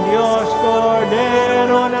 Panginoong Diyos,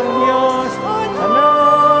 Kordero ng Diyos,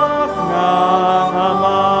 anak ng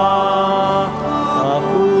Ama,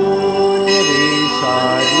 papuri sa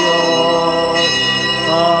Diyos,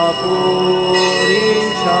 papuri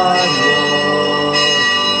sa Diyos,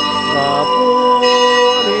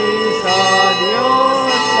 papuri sa Diyos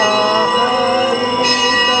sa kaitaasan.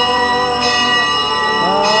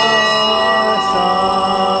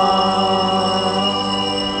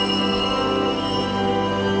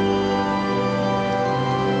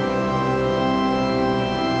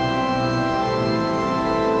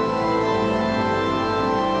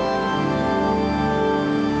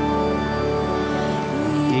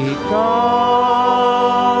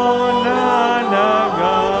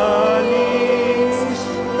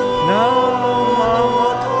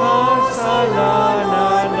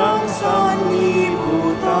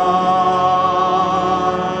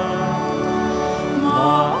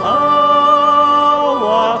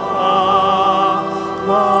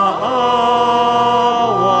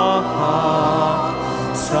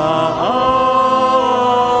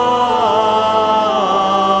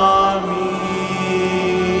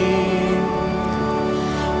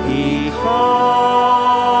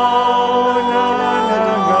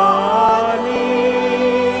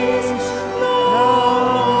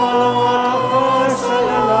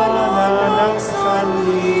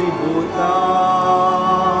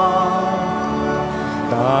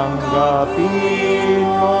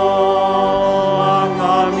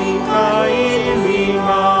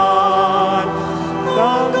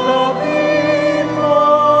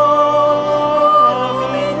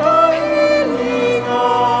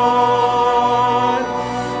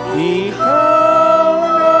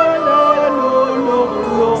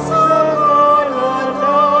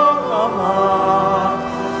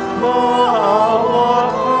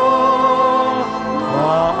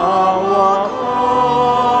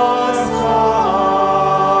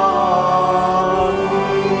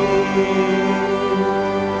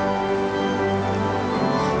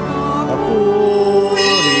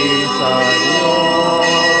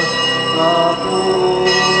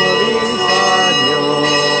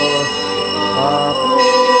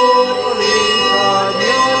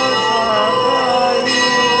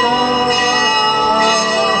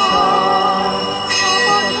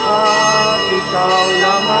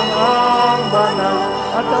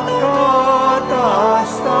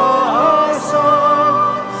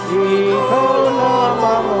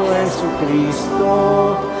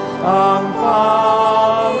 Jesucristo, ang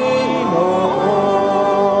Panginoon,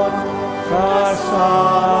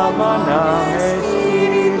 kasama ng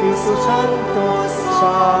Espiritu Santo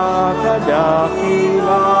sa kadakilaan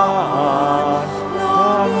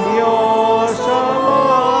ng Diyos Ama.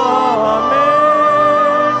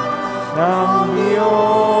 Amen. Ng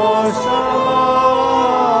Diyos Ama.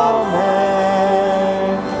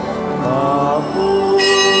 Amen.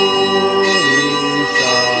 Mapuri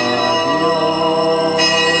sa Diyos.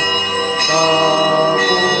 Mapuri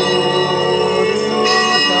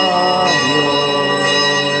sa Diyos.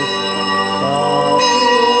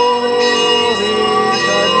 Mapuri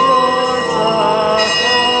sa Diyos sa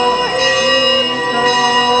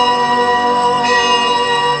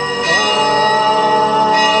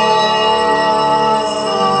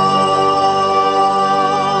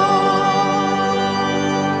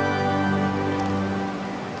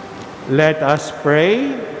Let us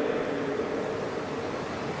pray.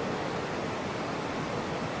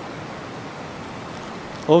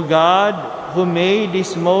 O God, who made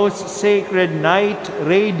this most sacred night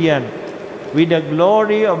radiant with the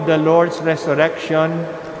glory of the Lord's resurrection,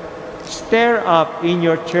 stir up in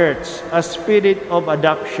your church a spirit of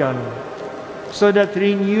adoption, so that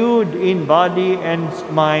renewed in body and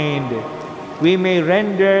mind, we may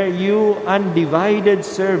render you undivided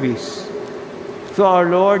service. Through our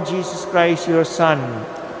Lord Jesus Christ, your Son,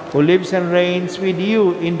 who lives and reigns with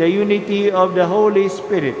you in the unity of the Holy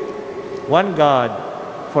Spirit, one God,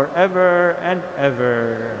 forever and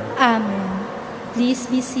ever. Amen. Please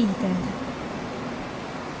be seated.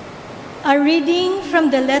 A reading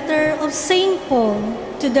from the letter of St. Paul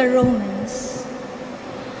to the Romans.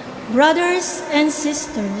 Brothers and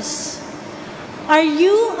sisters, are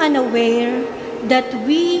you unaware that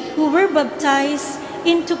we who were baptized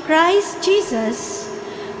into Christ Jesus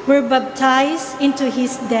were baptized into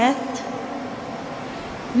his death?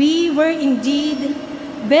 We were indeed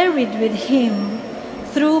buried with him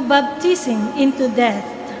through baptism into death,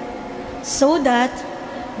 so that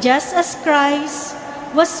just as Christ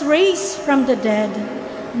was raised from the dead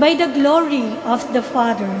by the glory of the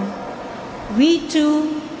Father, we too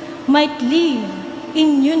might live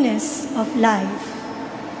in newness of life.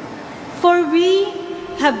 For we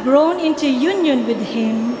have grown into union with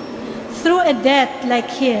him through a death like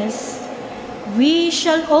his. We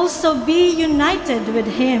shall also be united with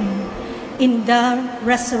him in the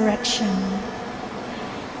resurrection.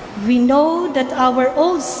 We know that our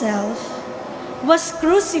old self was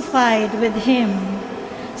crucified with him,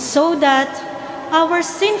 so that our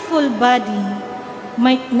sinful body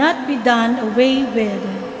might not be done away with,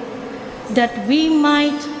 that we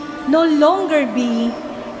might no longer be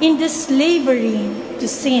in the slavery to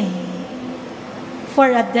sin. For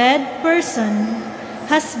a dead person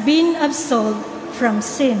has been absolved from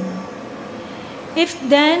sin. If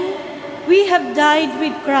then we have died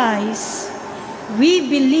with Christ, we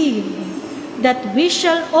believe that we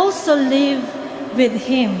shall also live with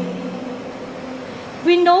him.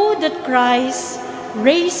 We know that Christ,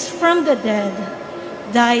 raised from the dead,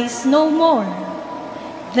 dies no more.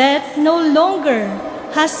 Death no longer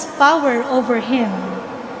has power over him.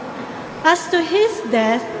 As to his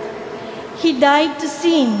death, he died to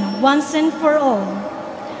sin once and for all.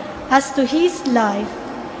 As to his life,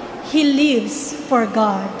 he lives for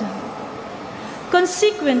God.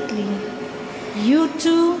 Consequently, you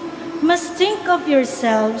too must think of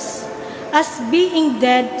yourselves as being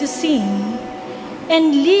dead to sin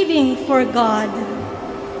and living for God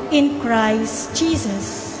in Christ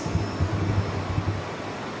Jesus.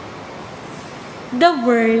 The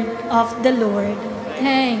word of the Lord.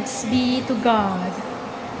 Thanks be to God.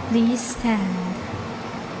 Please stand.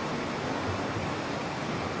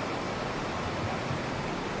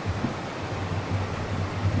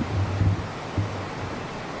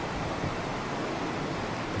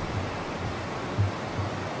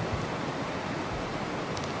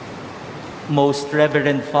 Most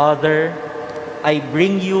Reverend Father, I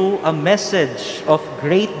bring you a message of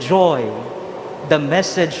great joy, the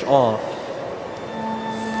message of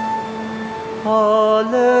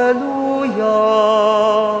Hallelujah,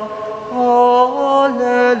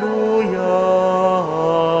 Hallelujah,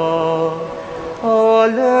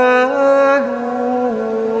 Hallelujah.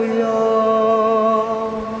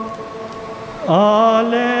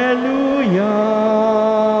 Alleluia,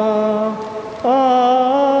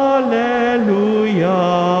 alleluia,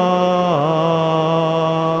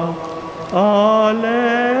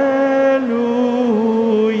 alleluia.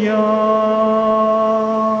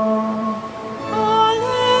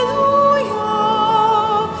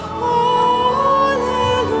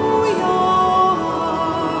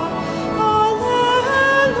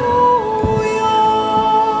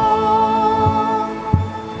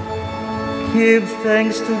 Give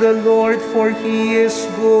thanks to the Lord, for he is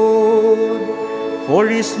good, for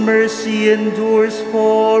his mercy endures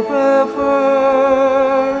forever.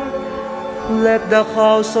 Let the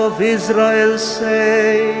house of Israel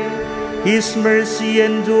say, his mercy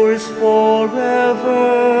endures forever.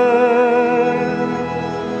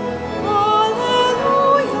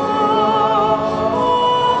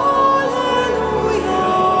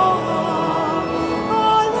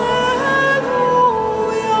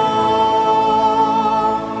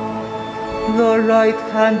 The right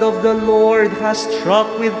hand of the Lord has struck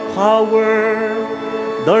with power.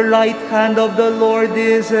 The right hand of the Lord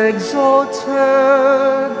is exalted.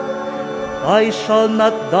 I shall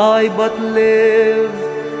not die but live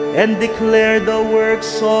and declare the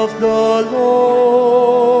works of the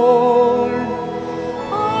Lord.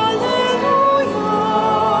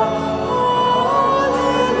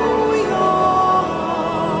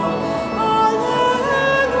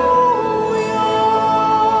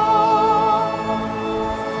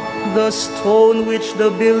 The stone which the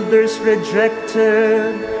builders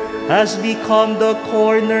rejected has become the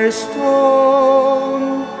cornerstone.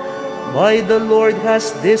 By the Lord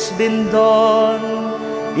has this been done.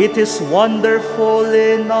 It is wonderful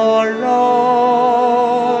in our eyes.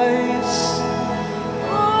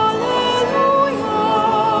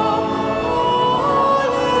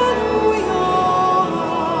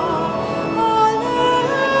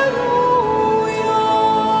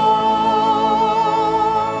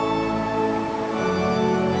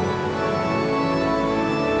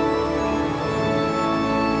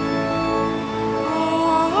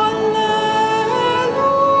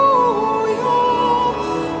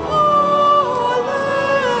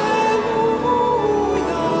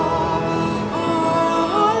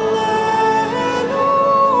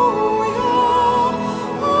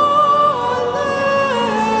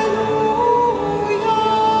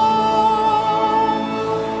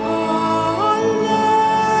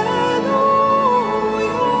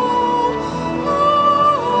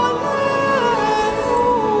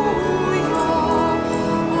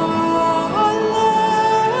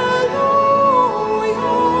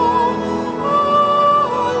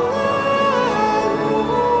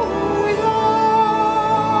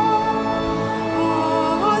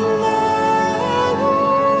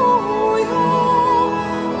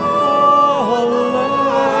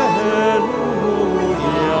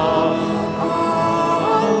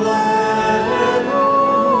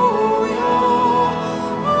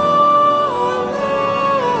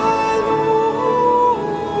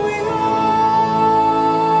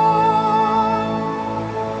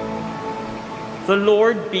 The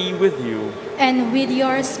Lord be with you. And with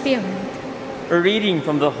your spirit. A reading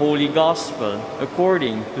from the Holy Gospel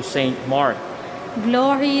according to St. Mark.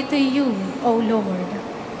 Glory to you, O Lord.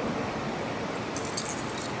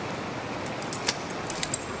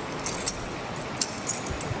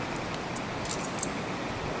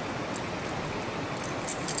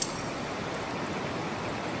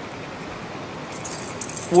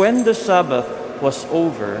 When the Sabbath was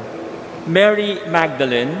over, Mary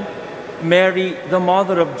Magdalene, Mary the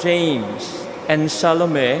mother of James, and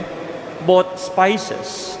Salome bought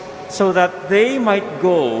spices so that they might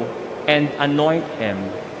go and anoint him.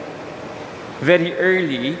 Very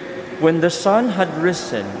early, when the sun had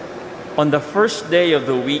risen, on the first day of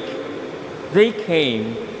the week, they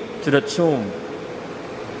came to the tomb.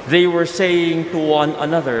 They were saying to one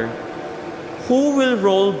another, "Who will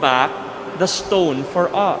roll back the stone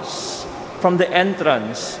for us from the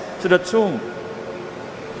entrance to the tomb?"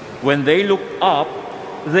 When they looked up,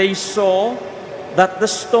 they saw that the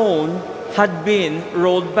stone had been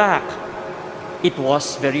rolled back. It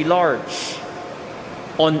was very large.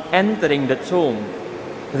 On entering the tomb,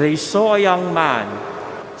 they saw a young man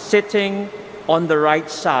sitting on the right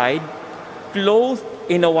side, clothed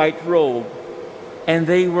in a white robe, and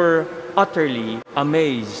they were utterly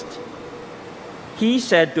amazed. He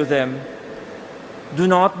said to them, "Do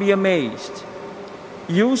not be amazed.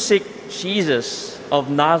 You seek Jesus of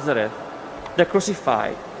Nazareth, the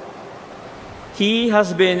crucified. He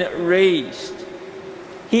has been raised.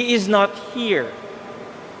 He is not here.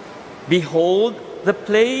 Behold the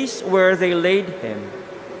place where they laid him.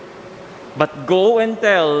 But go and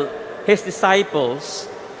tell his disciples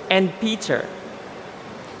and Peter,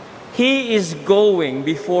 he is going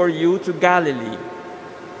before you to Galilee.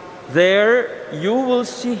 There you will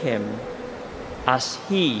see him as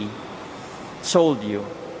he told you."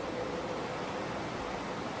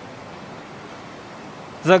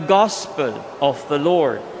 The Gospel of the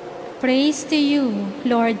Lord. Praise to you,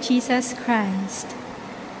 Lord Jesus Christ.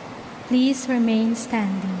 Please remain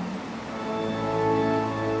standing.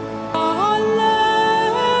 Alleluia.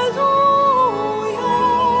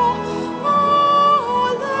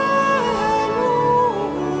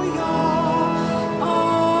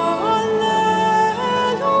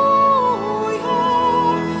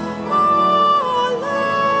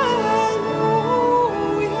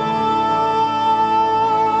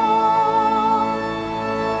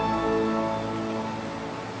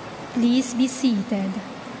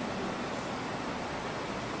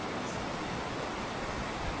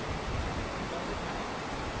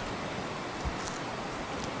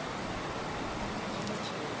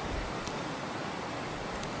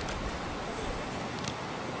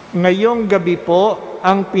 Ngayong gabi po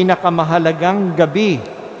ang pinakamahalagang gabi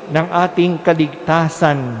ng ating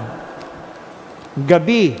kaligtasan.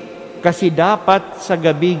 Gabi, kasi dapat sa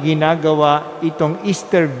gabi ginagawa itong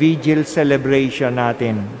Easter Vigil celebration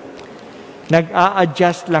natin.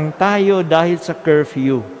 Nag-a-adjust lang tayo dahil sa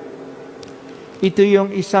curfew. Ito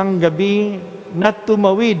yung isang gabi na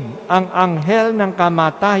tumawid ang anghel ng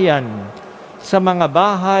kamatayan sa mga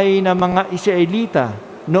bahay ng mga Israelita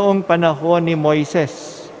noong panahon ni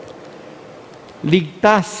Moises.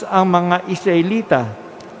 Ligtas ang mga Israelita,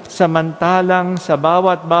 samantalang sa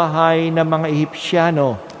bawat bahay ng mga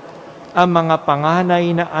Ehipsyano, ang mga panganay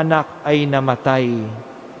na anak ay namatay.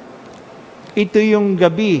 Ito yung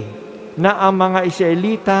gabi na ang mga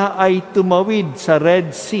Israelita ay tumawid sa Red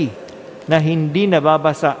Sea na hindi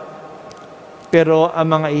nababasa. Pero ang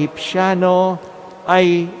mga Ehipsyano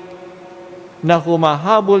ay na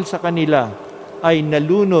humahabol sa kanila ay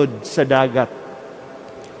nalunod sa dagat.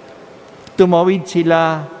 Tumawid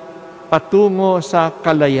sila patungo sa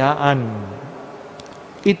kalayaan.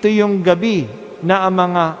 Ito yung gabi na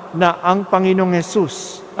ang Panginoong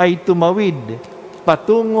Hesus ay tumawid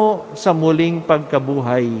patungo sa muling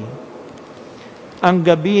pagkabuhay. Ang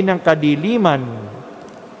gabi ng kadiliman,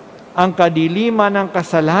 ang kadiliman ng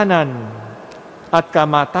kasalanan at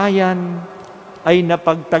kamatayan ay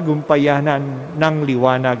napagtagumpayanan ng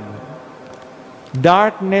liwanag.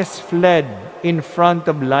 Darkness fled in front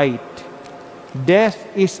of light. Death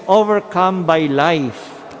is overcome by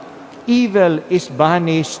life. Evil is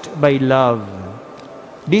banished by love.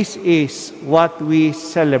 This is what we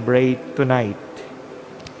celebrate tonight.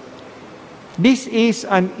 This is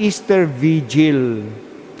an Easter Vigil.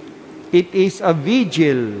 It is a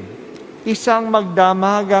vigil, isang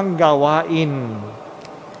magdamagang gawain.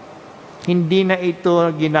 Hindi na ito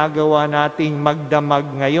ginagawa nating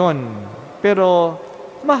magdamag ngayon, pero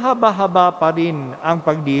mahaba-haba pa rin ang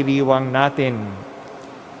pagdiriwang natin.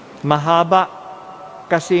 Mahaba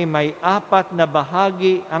kasi may 4 na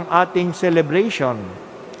bahagi ang ating celebration.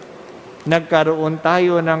 Nagkaroon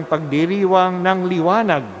tayo ng pagdiriwang ng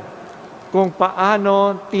liwanag, kung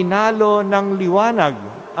paano tinalo ng liwanag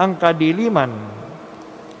ang kadiliman.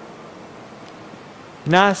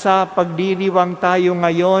 Nasa pagdiriwang tayo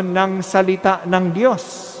ngayon ng salita ng Diyos.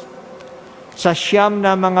 Sa 9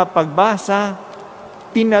 na mga pagbasa,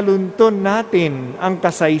 tinaluntun natin ang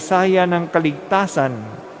kasaysayan ng kaligtasan.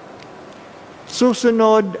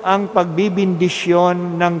 Susunod ang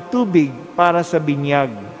pagbibindisyon ng tubig para sa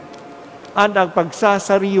binyag at ang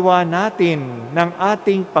pagsasariwa natin ng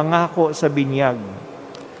ating pangako sa binyag.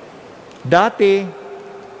 Dati,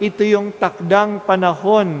 ito yung takdang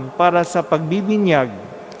panahon para sa pagbibinyag.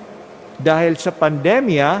 Dahil sa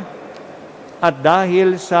pandemya at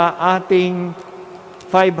dahil sa ating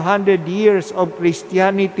 500 years of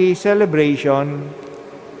Christianity celebration,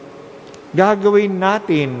 gagawin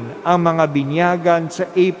natin ang mga binyagan sa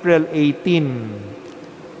April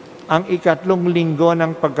 18, ang 3 linggo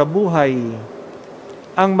ng pagkabuhay,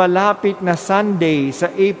 ang malapit na Sunday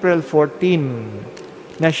sa April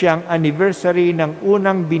 14, na siyang anniversary ng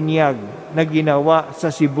unang binyag na ginawa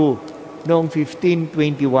sa Cebu noong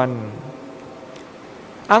 1521.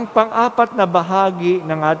 Ang pang-4 na bahagi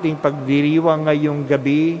ng ating pagdiriwang ngayong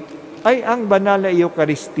gabi ay ang banal na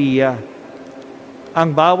Eucharistia.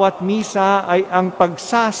 Ang bawat misa ay ang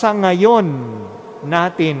pagsasangayon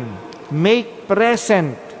natin, make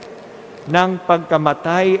present ng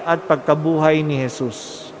pagkamatay at pagkabuhay ni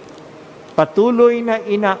Jesus. Patuloy na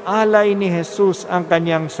inaalay ni Jesus ang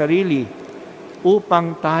kanyang sarili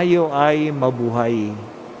upang tayo ay mabuhay.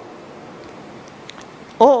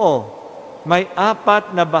 Oo, may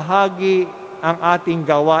 4 na bahagi ang ating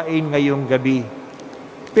gawain ngayong gabi.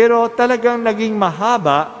 Pero talagang naging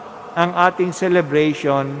mahaba ang ating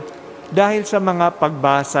celebration dahil sa mga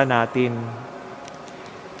pagbasa natin.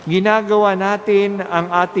 Ginagawa natin ang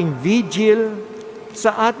ating vigil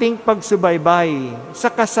sa ating pagsubaybay sa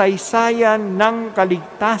kasaysayan ng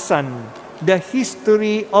kaligtasan, the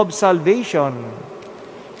history of salvation.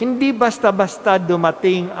 Hindi basta-basta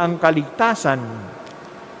dumating ang kaligtasan.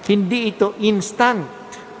 Hindi ito instant.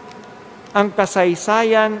 Ang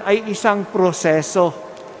kasaysayan ay isang proseso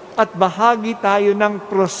at bahagi tayo ng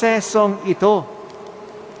prosesong ito.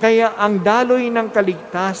 Kaya ang daloy ng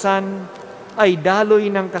kaligtasan ay daloy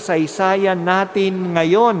ng kasaysayan natin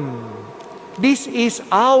ngayon. This is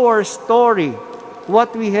our story.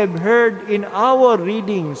 What we have heard in our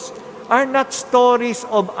readings are not stories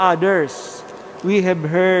of others. We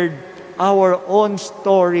have heard our own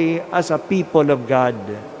story as a people of God.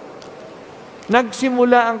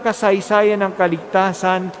 Nagsimula ang kasaysayan ng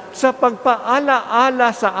kaligtasan sa pagpaalaala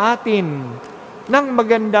sa atin ng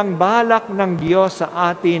magandang balak ng Diyos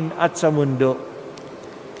sa atin at sa mundo.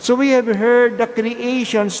 So we have heard the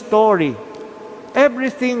creation story.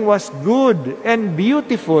 Everything was good and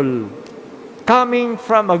beautiful, coming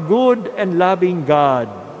from a good and loving God.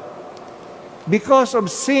 Because of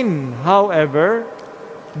sin, however,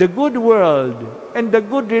 the good world and the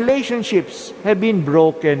good relationships have been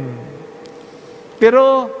broken.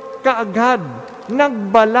 Pero kaagad,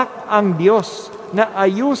 nagbalak ang Diyos na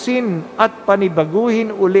ayusin at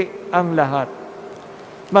panibaguhin uli ang lahat.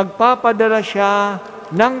 Magpapadala siya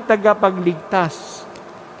ng tagapagligtas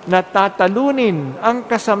na tatalunin ang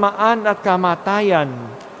kasamaan at kamatayan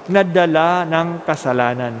na dala ng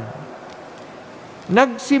kasalanan.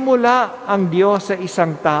 Nagsimula ang Diyos sa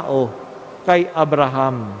isang tao, kay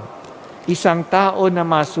Abraham, isang tao na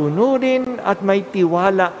masunurin at may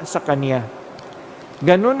tiwala sa Kanya.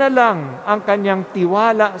 Ganun na lang ang kanyang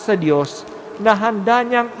tiwala sa Diyos na handa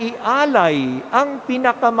niyang ialay ang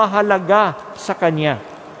pinakamahalaga sa Kanya,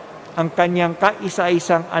 ang kanyang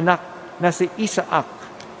kaisa-isang anak na si Isaac,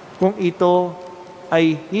 kung ito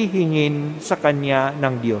ay hihingin sa Kanya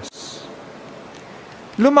ng Diyos.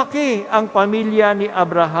 Lumaki ang pamilya ni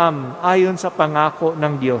Abraham ayon sa pangako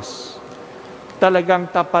ng Diyos. Talagang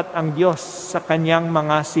tapat ang Diyos sa Kanyang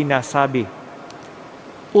mga sinasabi.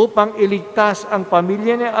 Upang iligtas ang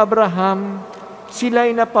pamilya ni Abraham,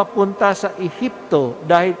 sila'y napapunta sa Ehipto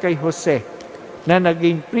dahil kay Jose, na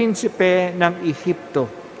naging prinsipe ng Ehipto.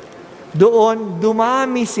 Doon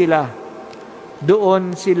dumami sila.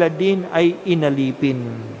 Doon sila din ay inalipin.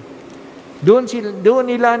 Doon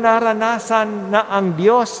nila naranasan na ang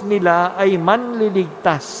Diyos nila ay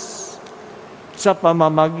manliligtas. Sa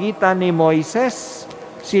pamamagitan ni Moises,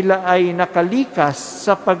 sila ay nakalikas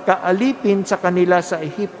sa pagkaalipin sa kanila sa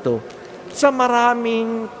Ehipto sa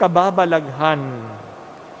maraming kababalaghan.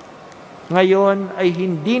 Ngayon ay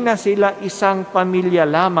hindi na sila isang pamilya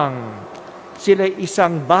lamang. Sila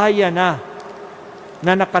isang bayan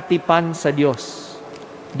na nakatipan sa Diyos.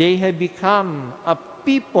 They have become a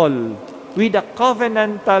people with a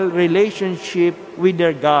covenantal relationship with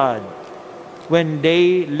their God when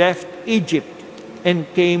they left Egypt and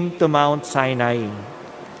came to Mount Sinai.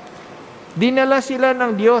 Dinala sila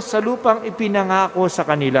ng Diyos sa lupang ipinangako sa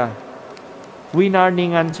kanila.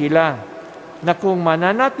 Winarningan sila na kung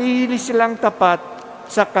mananatili silang tapat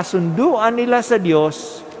sa kasunduan nila sa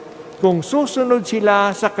Diyos, kung susunod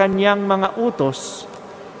sila sa Kanyang mga utos,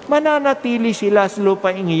 mananatili sila sa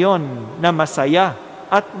lupaing iyon na masaya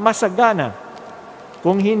at masagana.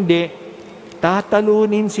 Kung hindi,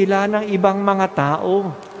 tatalunin sila ng ibang mga tao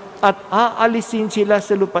at aalisin sila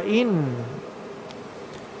sa lupain.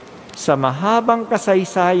 Sa mahabang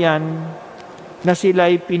kasaysayan na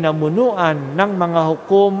sila'y pinamunuan ng mga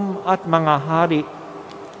hukom at mga hari,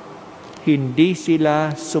 hindi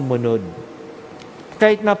sila sumunod.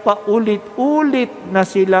 Kahit na paulit-ulit na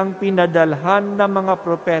silang pinadalhan ng mga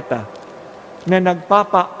propeta na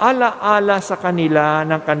nagpapaala-ala sa kanila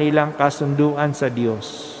ng kanilang kasunduan sa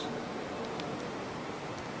Diyos.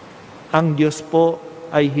 Ang Diyos po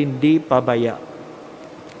ay hindi pabaya.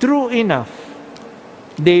 True enough,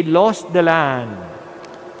 they lost the land.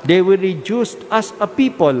 They were reduced as a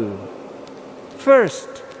people. First,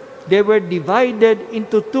 they were divided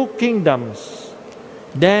into two kingdoms.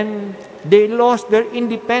 Then, they lost their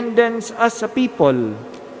independence as a people.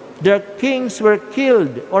 Their kings were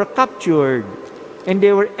killed or captured, and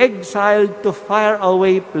they were exiled to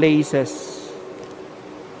faraway places.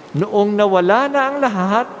 Noong nawala na ang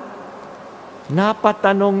lahat,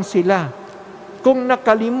 napatanong sila kung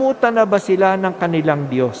nakalimutan na ba sila ng kanilang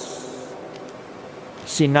Diyos.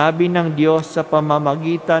 Sinabi ng Diyos sa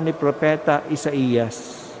pamamagitan ni Propeta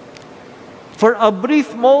Isaías, "For a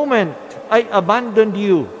brief moment I abandoned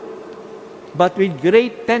you, but with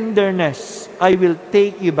great tenderness I will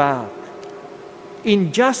take you back.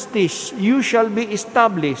 In justice you shall be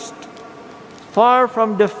established, far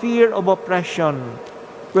from the fear of oppression,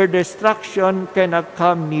 where destruction cannot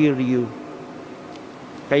come near you."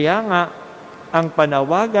 Kaya nga, ang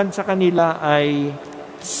panawagan sa kanila ay,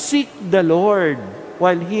 "Seek the Lord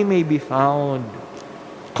while He may be found.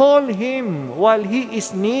 Call Him while He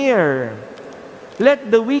is near. Let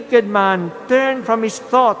the wicked man turn from his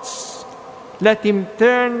thoughts. Let him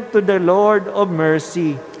turn to the Lord of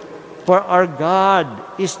mercy, for our God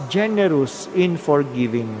is generous in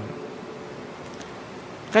forgiving."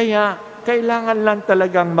 Kaya, kailangan lang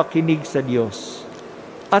talagang makinig sa Diyos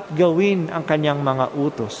at gawin ang Kanyang mga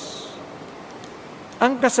utos.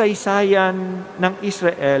 Ang kasaysayan ng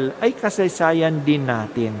Israel ay kasaysayan din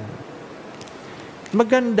natin.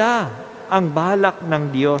 Maganda ang balak ng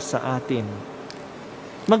Diyos sa atin.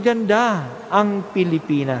 Maganda ang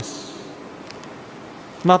Pilipinas.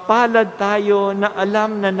 Mapalad tayo na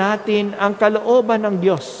alam na natin ang kalooban ng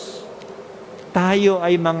Diyos. Tayo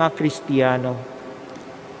ay mga Kristiyano.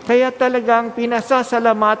 Kaya talagang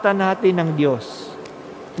pinasasalamatan natin ng Diyos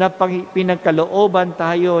na pinagkalooban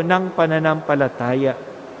tayo ng pananampalataya.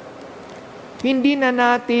 Hindi na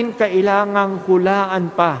natin kailangang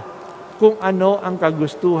hulaan pa kung ano ang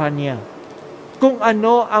kagustuhan niya, kung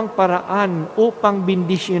ano ang paraan upang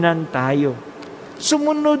bindisyonan tayo.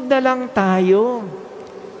 Sumunod na lang tayo.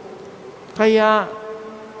 Kaya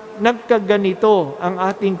nagkaganito ang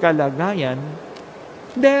ating kalagayan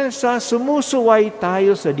dahil sa sumusuway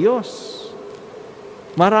tayo sa Diyos.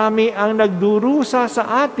 Marami ang nagdurusa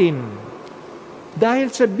sa atin dahil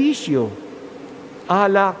sa bisyo,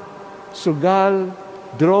 alak, sugal,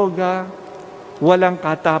 droga, walang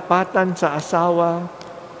katapatan sa asawa,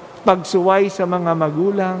 pagsuway sa mga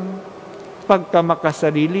magulang,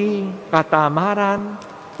 pagkamakasarili, katamaran,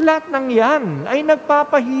 lahat ng yan ay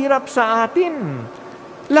nagpapahirap sa atin.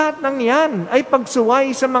 Lahat ng yan ay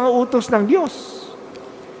pagsuway sa mga utos ng Diyos.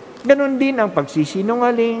 Ganon din ang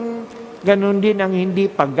pagsisinungaling, ganon din ang hindi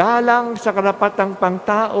paggalang sa karapatang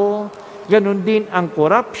pangtao, ganon din ang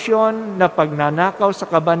korupsyon na pagnanakaw sa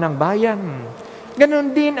kaban ng bayan. Ganon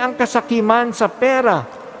din ang kasakiman sa pera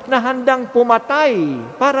na handang pumatay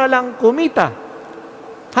para lang kumita.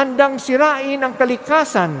 Handang sirain ang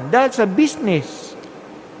kalikasan dahil sa business.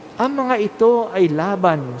 Ang mga ito ay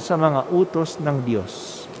laban sa mga utos ng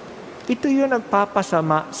Diyos. Ito yung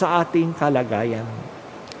nagpapasama sa ating kalagayan.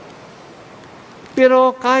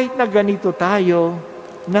 Pero kahit na ganito tayo,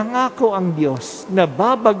 nangako ang Diyos na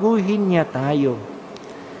babaguhin niya tayo.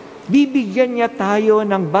 Bibigyan niya tayo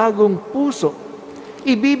ng bagong puso.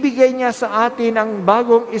 Ibibigay niya sa atin ang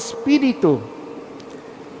bagong espiritu.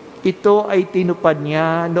 Ito ay tinupad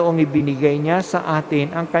niya noong ibinigay niya sa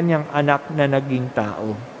atin ang kanyang anak na naging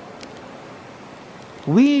tao.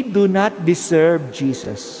 We do not deserve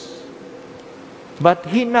Jesus. But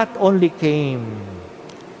He not only came,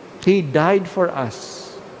 He died for us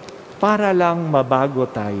para lang mabago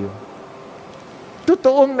tayo.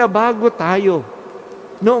 Totoong nabago tayo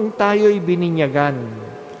noong tayo'y bininyagan.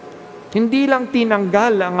 Hindi lang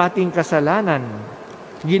tinanggal ang ating kasalanan,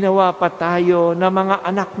 ginawa pa tayo na mga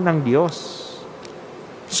anak ng Diyos.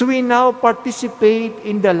 So we now participate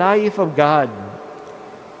in the life of God.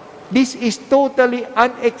 This is totally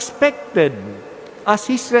unexpected, as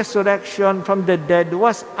His resurrection from the dead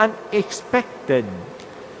was unexpected.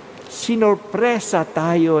 Sinorpresa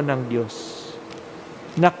tayo ng Diyos.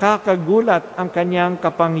 Nakakagulat ang Kanyang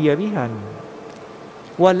kapangyarihan.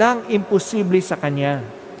 Walang imposible sa Kanya.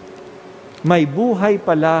 May buhay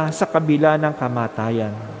pala sa kabila ng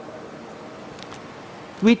kamatayan.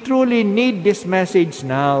 We truly need this message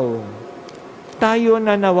now. Tayo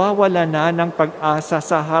na nawawala na ng pag-asa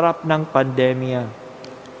sa harap ng pandemya.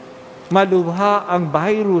 Malubha ang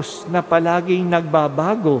virus na palaging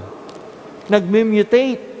nagbabago,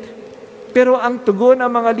 nagmutate. Pero ang tugon ng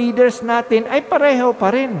mga leaders natin ay pareho pa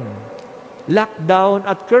rin. Lockdown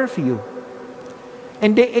at curfew.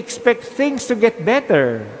 And they expect things to get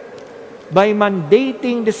better by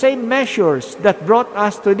mandating the same measures that brought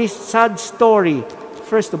us to this sad story,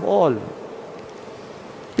 first of all.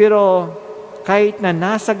 Pero kahit na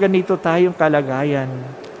nasa ganito tayong kalagayan,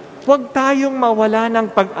 huwag tayong mawala ng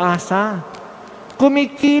pag-asa.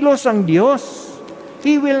 Kumikilos ang Diyos.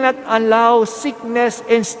 He will not allow sickness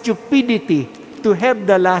and stupidity to have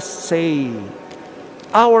the last say.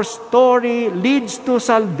 Our story leads to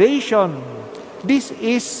salvation. This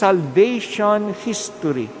is salvation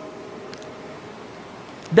history.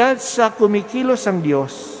 Dahil sa kumikilos ang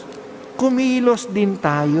Diyos, kumilos din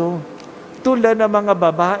tayo tulad ng mga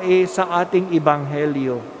babae sa ating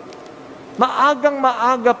ebanghelyo. Maagang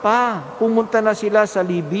maaga pa, pumunta na sila sa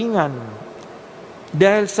libingan.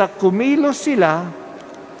 Dahil sa kumilos sila,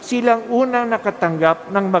 silang unang nakatanggap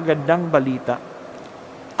ng magandang balita.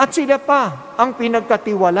 At sila pa ang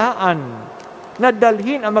pinagkatiwalaan na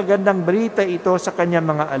dalhin ang magandang balita ito sa kanyang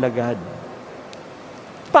mga alagad.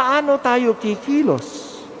 Paano tayo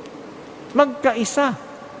kikilos? Magkaisa,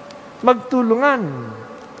 magtulungan,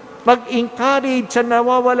 mag-encourage sa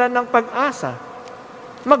nawawalan ng pag-asa,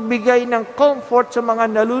 magbigay ng comfort sa mga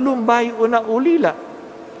nalulumbay o naulila.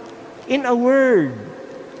 In a word,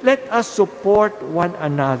 let us support one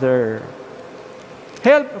another.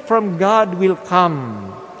 Help from God will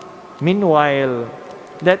come. Meanwhile,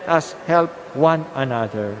 let us help one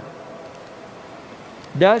another.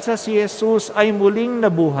 Dahil sa si Jesus ay muling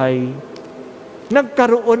nabuhay,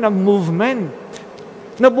 nagkaroon ng movement,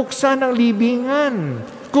 nabuksan ang libingan,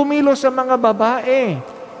 kumilos ang mga babae,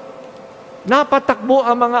 napatakbo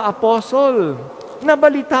ang mga apostol,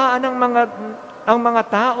 nabalitaan ng mga ang mga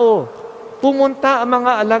tao. Pumunta ang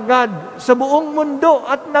mga alagad sa buong mundo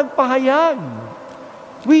at nagpahayag.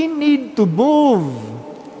 We need to move.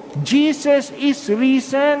 Jesus is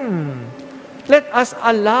risen. Let us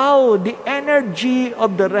allow the energy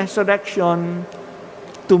of the resurrection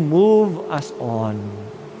to move us on.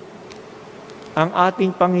 Ang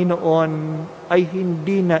ating Panginoon ay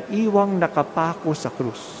hindi na iwang nakapako sa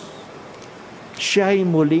krus. Siya'y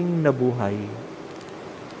muling nabuhay.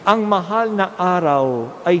 Ang mahal na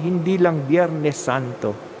araw ay hindi lang Biyernes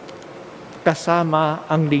Santo, kasama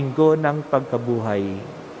ang linggo ng pagkabuhay.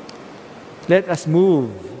 Let us move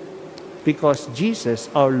because Jesus,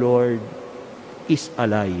 our Lord, is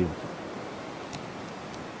alive.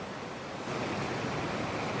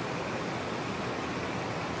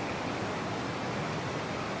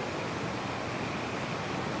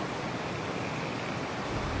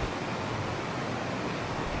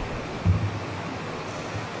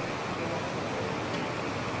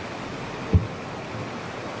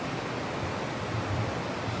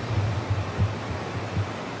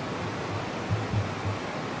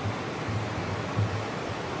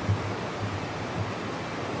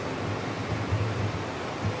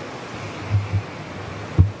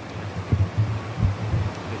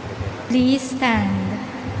 Please stand.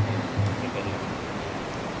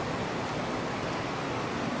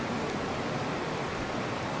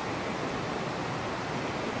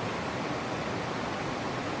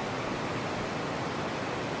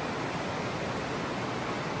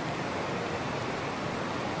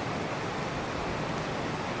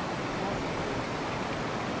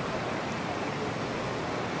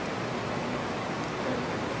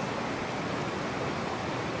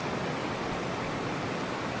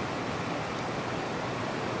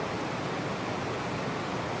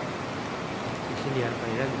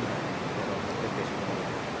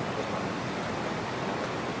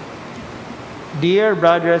 Dear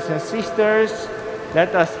brothers and sisters,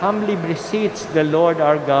 let us humbly beseech the Lord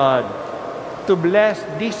our God to bless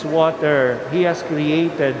this water He has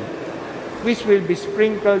created, which will be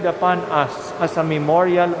sprinkled upon us as a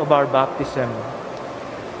memorial of our baptism.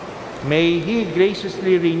 May He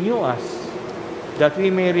graciously renew us, that we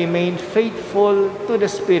may remain faithful to the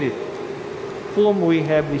Spirit, whom we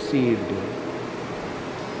have received.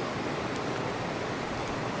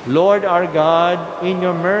 Lord our God, in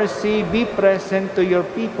your mercy, be present to your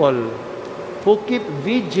people who keep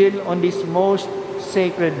vigil on this most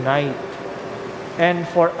sacred night, and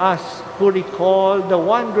for us who recall the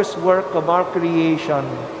wondrous work of our creation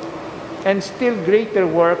and still greater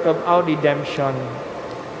work of our redemption.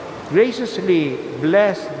 Graciously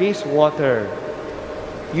bless this water.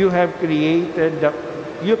 You created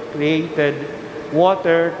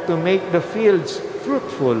water to make the fields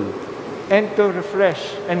fruitful and to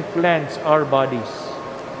refresh and cleanse our bodies.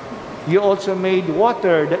 You also made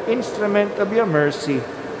water the instrument of your mercy,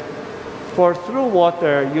 for through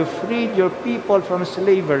water you freed your people from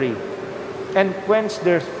slavery and quenched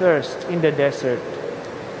their thirst in the desert.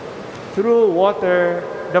 Through water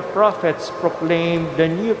the prophets proclaimed the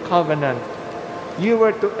new covenant you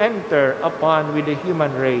were to enter upon with the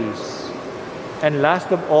human race. And last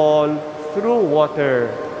of all, through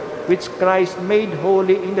water, which Christ made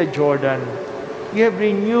holy in the Jordan, you have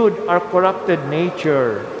renewed our corrupted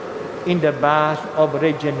nature in the bath of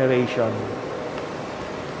regeneration.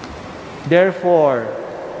 Therefore,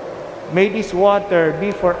 may this water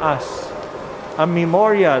be for us a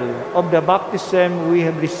memorial of the baptism we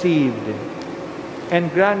have received,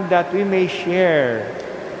 and grant that we may share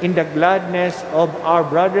in the gladness of our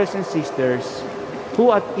brothers and sisters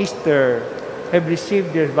who at Easter have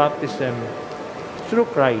received their baptism through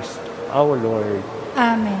Christ our Lord.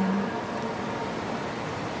 Amen.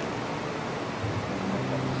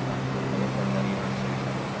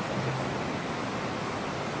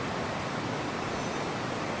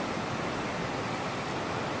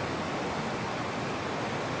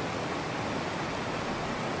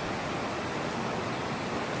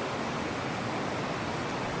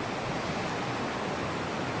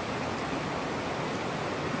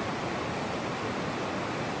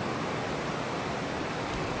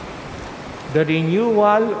 The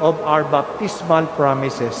renewal of our baptismal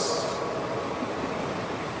promises.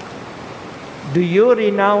 Do you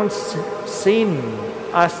renounce sin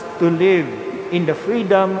as to live in the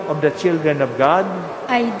freedom of the children of God?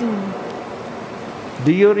 I do.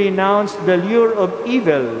 Do you renounce the lure of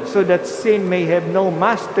evil so that sin may have no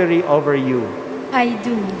mastery over you? I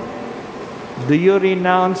do. Do you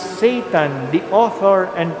renounce Satan, the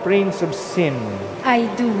author and prince of sin?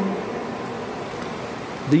 I do.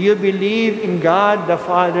 Do you believe in God the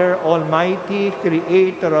Father Almighty,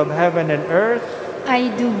 creator of heaven and earth? I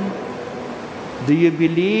do. Do you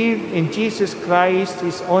believe in Jesus Christ,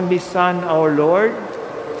 His only Son, our Lord,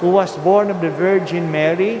 who was born of the Virgin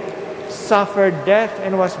Mary, suffered death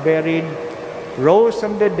and was buried, rose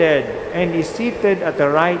from the dead, and is seated at the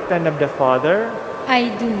right hand of the Father? I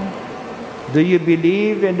do. Do you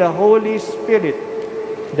believe in the Holy Spirit,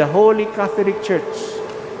 the Holy Catholic Church,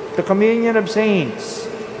 the communion of saints,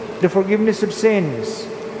 the forgiveness of sins,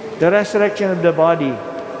 the resurrection of the body,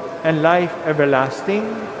 and life everlasting?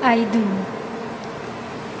 I do.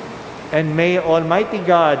 And may Almighty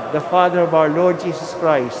God, the Father of our Lord Jesus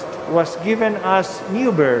Christ, who has given us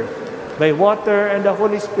new birth by water and the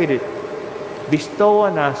Holy Spirit, bestow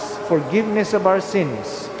on us forgiveness of our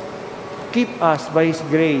sins, keep us by His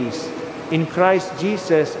grace, in Christ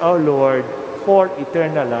Jesus our Lord, for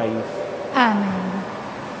eternal life. Amen.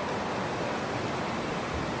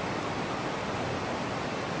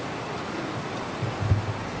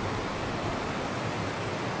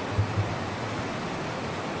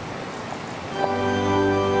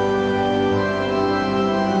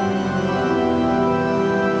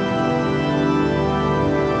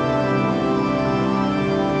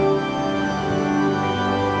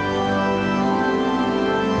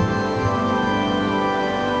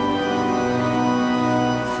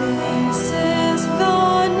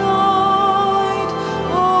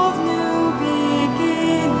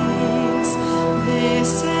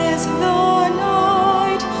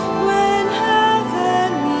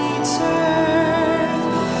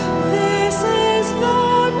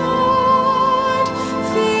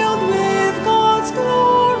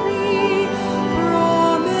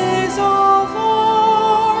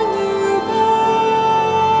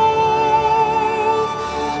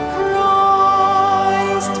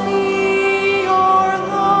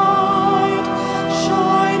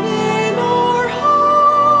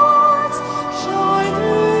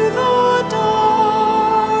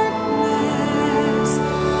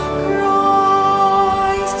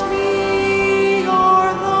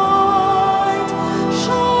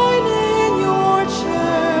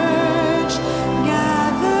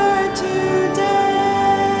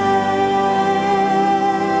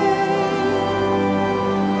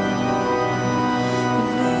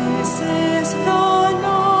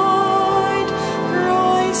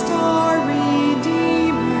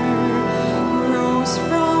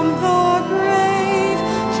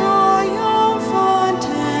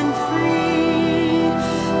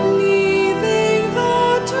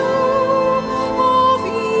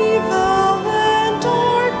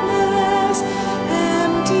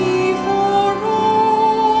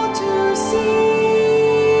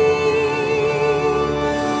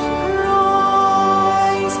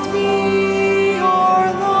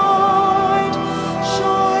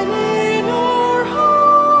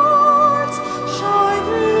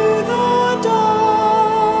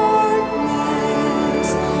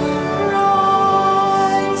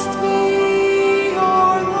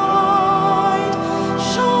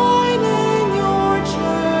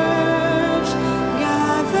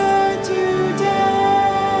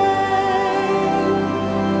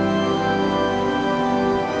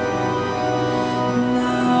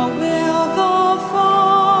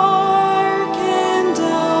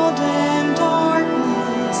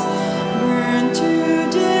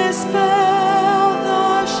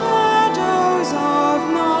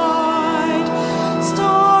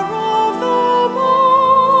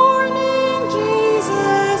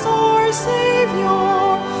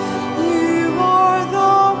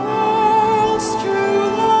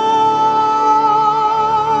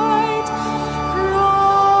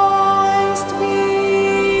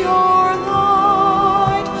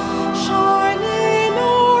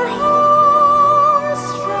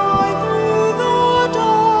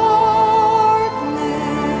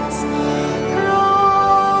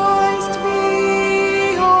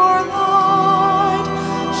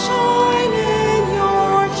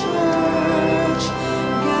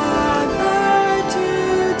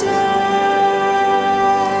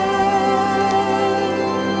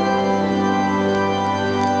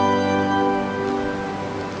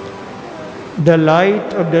 The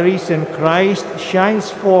light of the risen Christ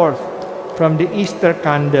shines forth from the Easter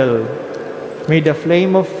candle. May the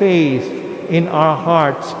flame of faith in our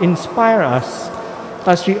hearts inspire us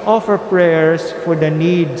as we offer prayers for the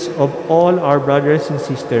needs of all our brothers and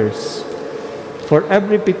sisters. For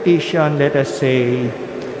every petition, let us say,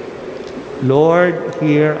 Lord,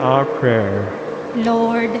 hear our prayer.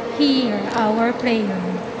 Lord, hear our prayer.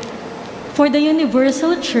 For the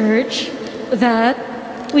universal church, that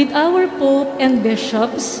with our Pope and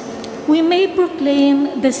bishops, we may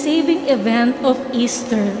proclaim the saving event of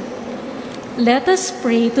Easter. Let us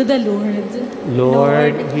pray to the Lord.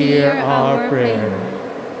 Lord, hear our prayer.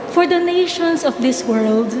 For the nations of this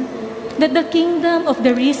world, that the kingdom of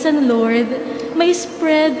the risen Lord may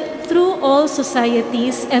spread through all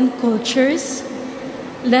societies and cultures,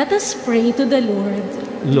 let us pray to the Lord.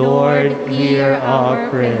 Lord, hear our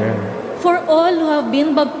prayer. For all who have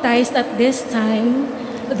been baptized at this time,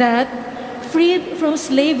 that, freed from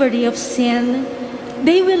slavery of sin,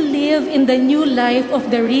 they will live in the new life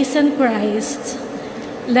of the risen Christ,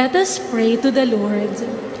 let us pray to the Lord.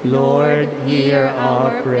 Lord, hear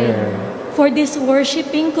our prayer. For this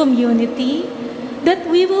worshiping community, that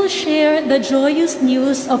we will share the joyous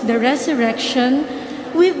news of the resurrection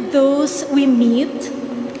with those we meet,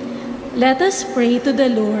 let us pray to the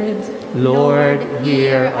Lord. Lord,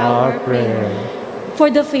 hear our prayer. For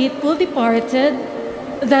the faithful departed,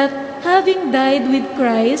 that, having died with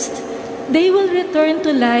Christ, they will return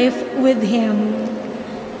to life with Him.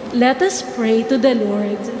 Let us pray to the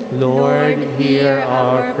Lord. Lord, hear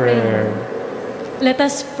our prayer. Let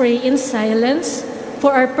us pray in silence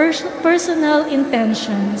for our personal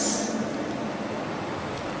intentions.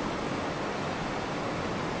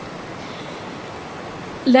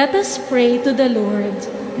 Let us pray to the Lord.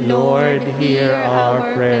 Lord, hear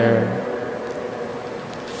our prayer.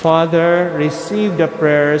 Father, receive the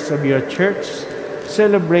prayers of your church,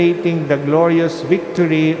 celebrating the glorious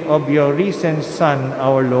victory of your risen Son,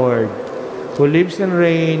 our Lord, who lives and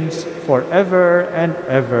reigns forever and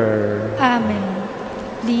ever. Amen.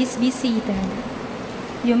 Please be seated.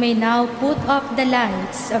 You may now put up the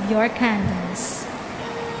lights of your candles.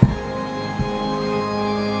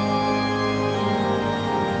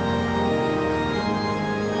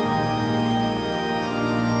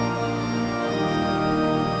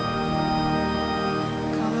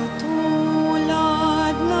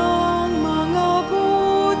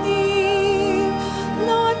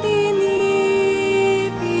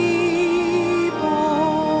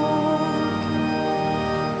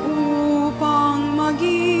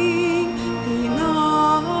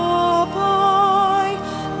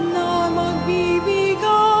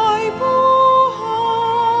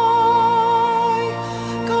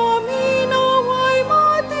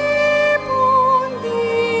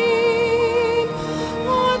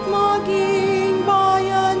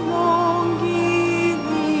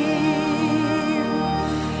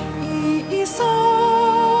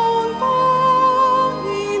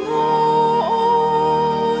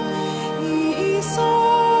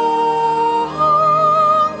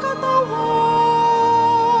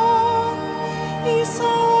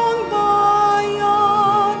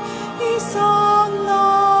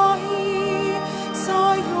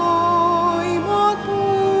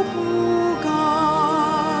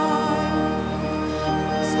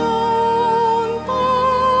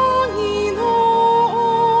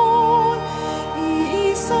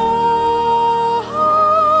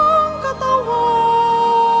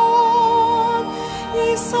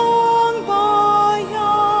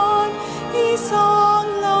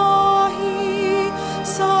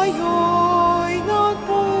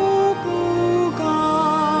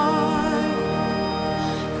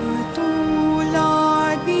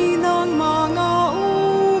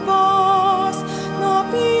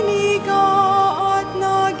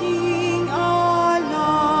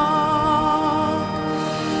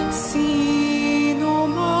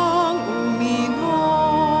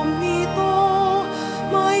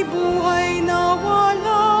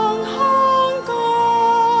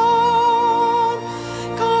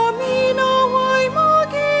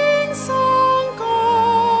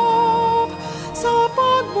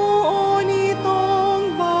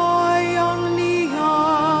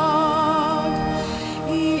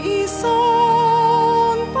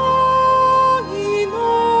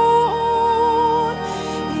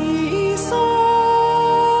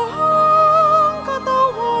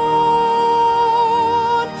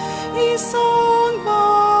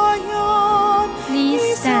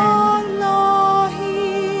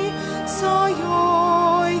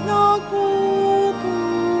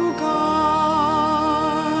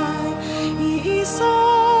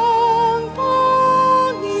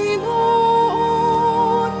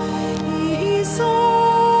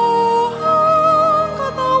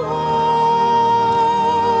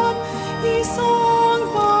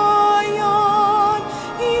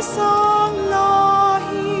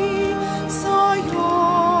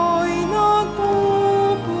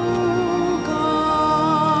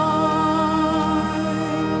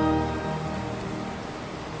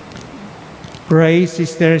 Pray,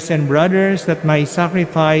 sisters and brothers, that my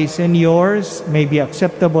sacrifice and yours may be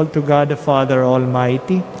acceptable to God the Father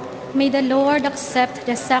Almighty. May the Lord accept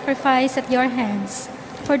the sacrifice at your hands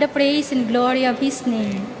for the praise and glory of his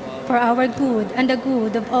name, for our good and the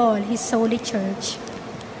good of all his holy church.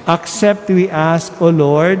 Accept, we ask, O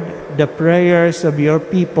Lord, the prayers of your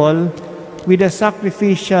people with the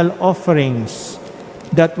sacrificial offerings,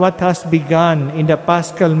 that what has begun in the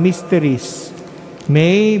Paschal mysteries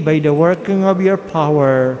may, by the working of your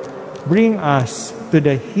power, bring us to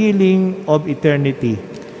the healing of eternity.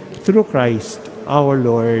 Through Christ our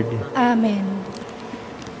Lord. Amen.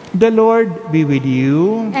 The Lord be with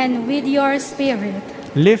you. And with your spirit.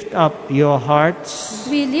 Lift up your hearts.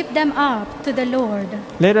 We lift them up to the Lord.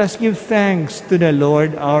 Let us give thanks to the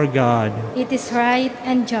Lord our God. It is right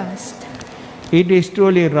and just. It is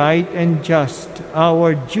truly right and just,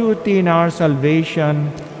 our duty in our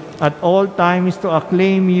salvation, at all times to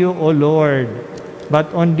acclaim you, O Lord,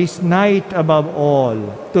 but on this night above all,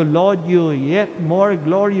 to laud you yet more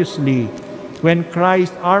gloriously, when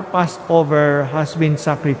Christ our Passover has been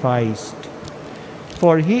sacrificed.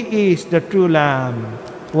 For he is the true Lamb,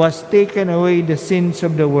 who has taken away the sins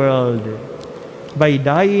of the world. By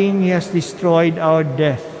dying, he has destroyed our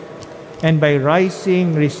death, and by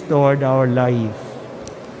rising, restored our life.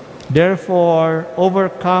 Therefore,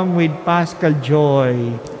 overcome with paschal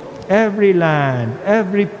joy, every land,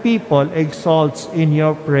 every people exalts in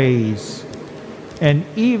your praise. And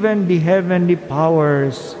even the heavenly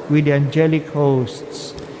powers with the angelic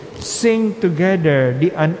hosts sing together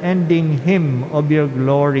the unending hymn of your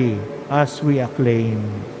glory as we acclaim.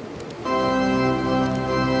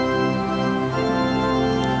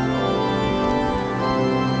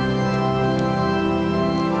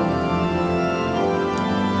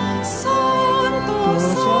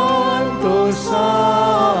 Santo,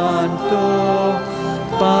 Santo,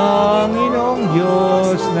 Panginoong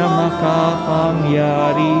Diyos na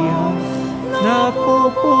makapangyarihan,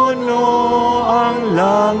 napupuno ang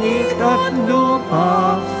langit at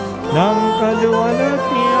lupa ng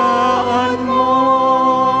kaluwalhatian mo.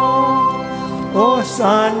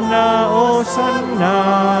 Hosanna, Hosanna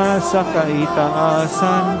sa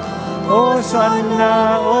kaitaasan,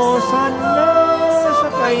 Hosanna, Hosanna sa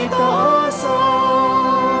kaitaasan.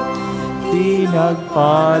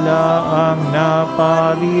 Pinagpala ang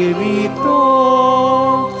naparirito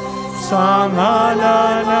sa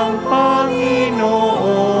ngalan ng Panginoon.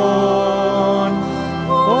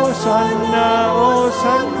 Hosanna,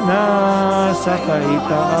 Hosanna sa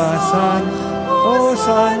kaitaasan,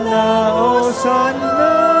 Hosanna,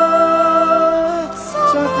 Hosanna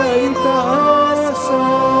sa kaitaasan.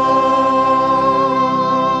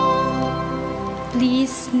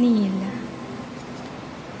 Please kneel.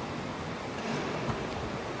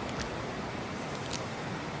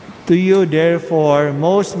 To you, therefore,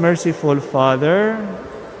 most merciful Father,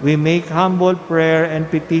 we make humble prayer and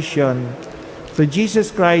petition to Jesus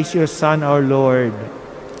Christ, your Son, our Lord,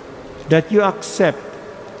 that you accept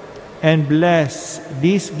and bless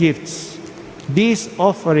these gifts, these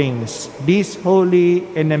offerings, these holy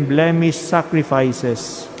and emblemished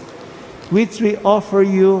sacrifices, which we offer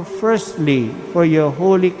you firstly for your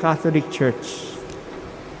holy Catholic Church.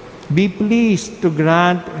 Be pleased to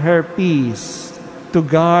grant her peace, to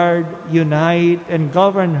guard, unite, and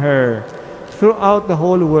govern her throughout the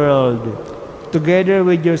whole world, together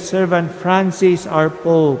with your servant Francis, our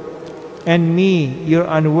Pope, and me, your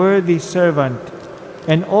unworthy servant,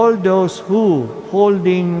 and all those who,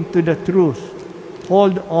 holding to the truth,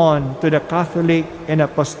 hold on to the Catholic and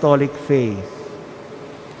Apostolic faith.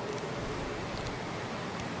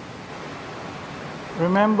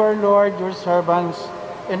 Remember, Lord, your servants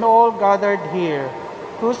and all gathered here,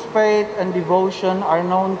 whose faith and devotion are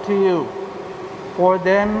known to you. For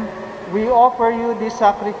them, we offer you this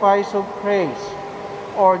sacrifice of praise,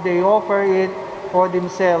 or they offer it for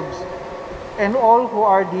themselves and all who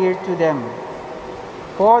are dear to them,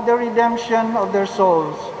 for the redemption of their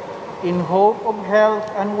souls, in hope of health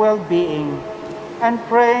and well-being, and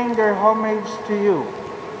praying their homage to you,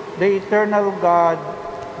 the eternal God,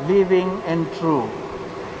 living and true.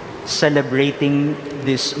 Celebrating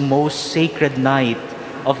this most sacred night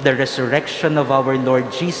of the resurrection of our Lord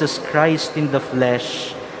Jesus Christ in the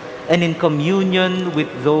flesh, and in communion with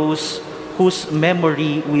those whose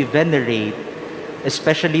memory we venerate,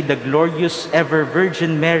 especially the glorious ever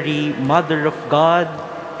Virgin Mary, Mother of God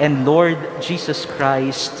and Lord Jesus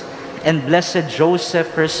Christ, and blessed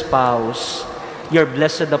Joseph, her spouse, your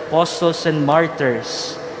blessed apostles and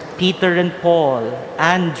martyrs, Peter and Paul,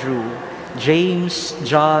 Andrew, James,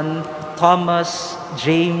 John, Thomas,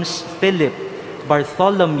 James, Philip,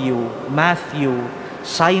 Bartholomew, Matthew,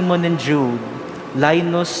 Simon and Jude,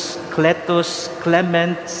 Linus, Cletus,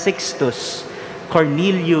 Clement, Sixtus,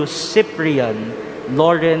 Cornelius, Cyprian,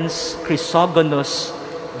 Lawrence, Chrysogonus,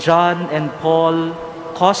 John and Paul,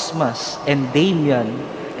 Cosmas and Damian,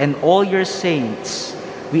 and all your saints,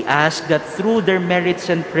 we ask that through their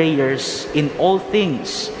merits and prayers in all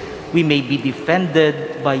things, we may be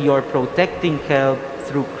defended by your protecting help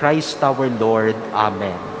through Christ our Lord.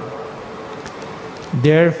 Amen.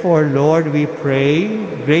 Therefore, Lord, we pray,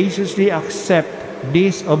 graciously accept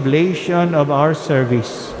this oblation of our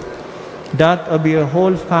service, that of your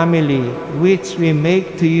whole family, which we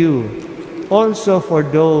make to you, also for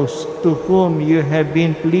those to whom you have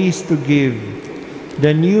been pleased to give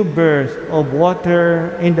the new birth of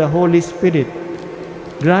water in the Holy Spirit,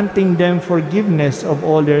 granting them forgiveness of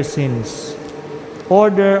all their sins.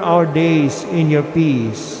 Order our days in your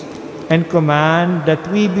peace, and command that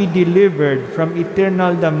we be delivered from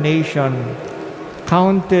eternal damnation,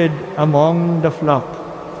 counted among the flock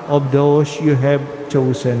of those you have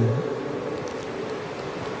chosen.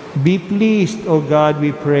 Be pleased, O God,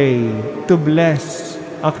 we pray, to bless,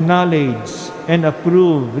 acknowledge, and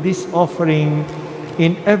approve this offering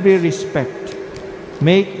in every respect.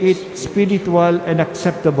 Make it spiritual and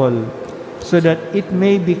acceptable, so that it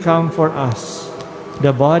may become for us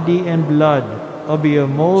the body and blood of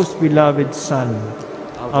your most beloved Son,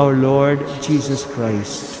 our Lord Jesus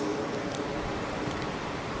Christ.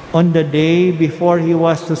 On the day before he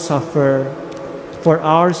was to suffer, for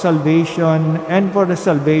our salvation and for the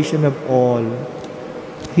salvation of all,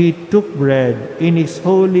 he took bread in his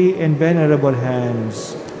holy and venerable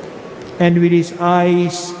hands, and with his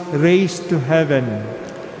eyes raised to heaven,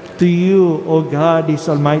 to you, O God, his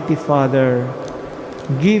almighty Father,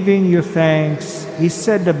 giving you thanks, he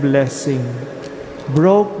said the blessing,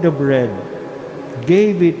 broke the bread,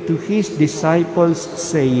 gave it to his disciples,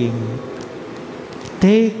 saying,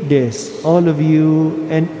 "Take this, all of you,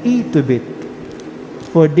 and eat of it,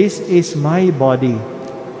 for this is my body,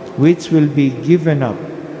 which will be given up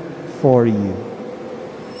for you."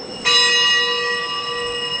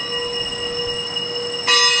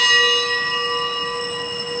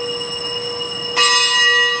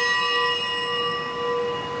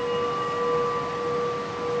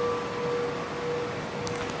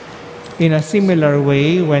 In a similar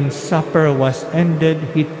way, when supper was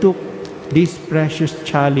ended, he took this precious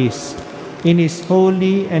chalice in his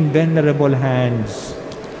holy and venerable hands,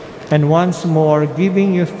 and once more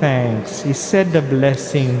giving you thanks, he said the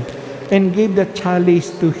blessing and gave the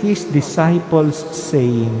chalice to his disciples,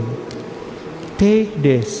 saying, "Take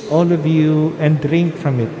this, all of you, and drink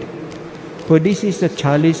from it, for this is the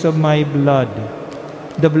chalice of my blood,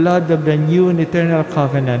 the blood of the new and eternal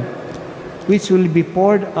covenant, which will be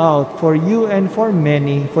poured out for you and for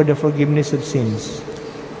many for the forgiveness of sins.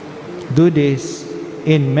 Do this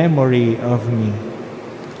in memory of me."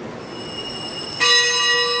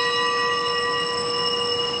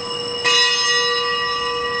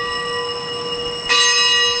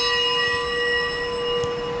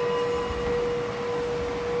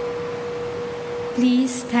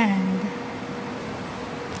 Please stand.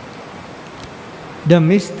 The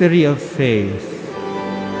mystery of faith.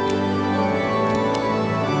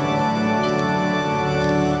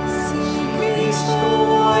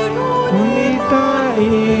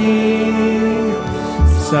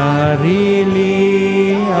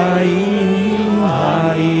 Sarili ay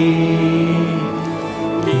ihain,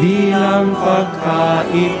 bilang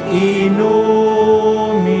pagkait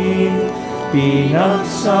inumin,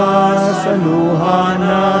 pinagsasaluhan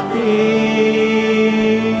natin,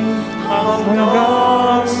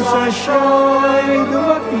 hanggang sa siya'y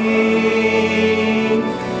dumating,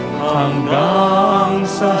 hanggang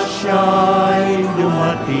sa siya'y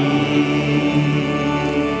dumating.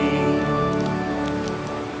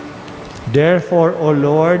 Therefore, O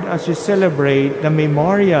Lord, as we celebrate the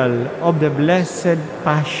memorial of the blessed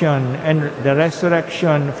Passion and the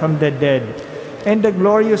resurrection from the dead, and the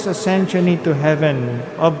glorious ascension into heaven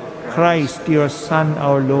of Christ, your Son,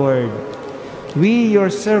 our Lord, we, your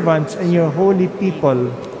servants and your holy people,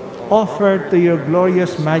 offer to your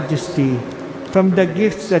glorious majesty from the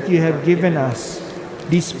gifts that you have given us,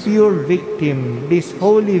 this pure victim, this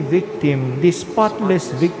holy victim, this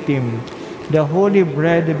spotless victim, the holy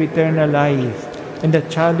bread of eternal life, and the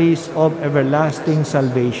chalice of everlasting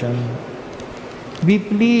salvation. Be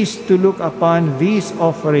pleased to look upon these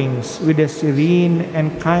offerings with a serene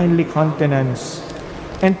and kindly countenance,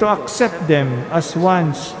 and to accept them as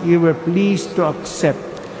once you were pleased to accept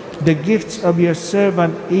the gifts of your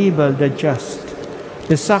servant Abel the just,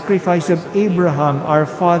 the sacrifice of Abraham our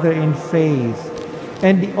father in faith,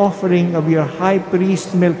 and the offering of your high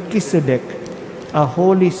priest Melchizedek, a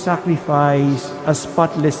holy sacrifice, a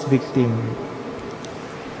spotless victim.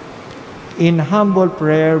 In humble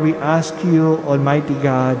prayer, we ask you, Almighty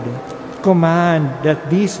God, command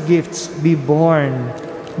that these gifts be borne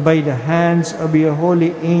by the hands of your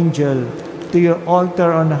holy angel to your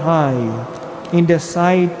altar on high, in the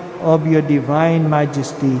sight of your divine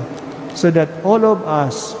majesty, so that all of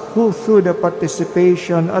us who through the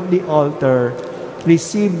participation at the altar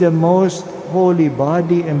receive the most holy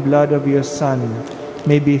body and blood of your Son,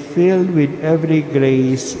 may be filled with every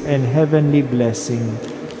grace and heavenly blessing.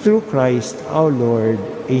 Through Christ our Lord.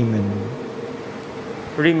 Amen.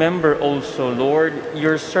 Remember also, Lord,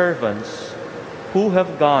 your servants who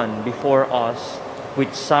have gone before us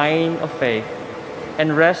with sign of faith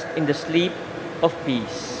and rest in the sleep of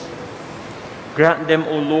peace. Grant them,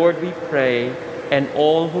 O Lord, we pray, and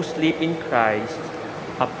all who sleep in Christ,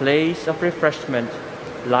 a place of refreshment,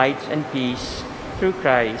 light, and peace, through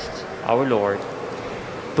Christ our Lord.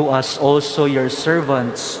 To us also, your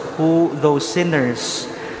servants, who, though sinners,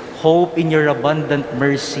 hope in your abundant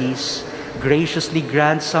mercies, graciously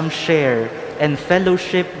grant some share and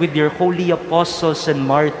fellowship with your holy apostles and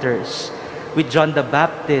martyrs, with John the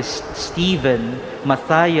Baptist, Stephen,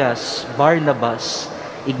 Matthias, Barnabas,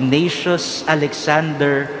 Ignatius,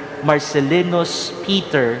 Alexander, Marcellinus,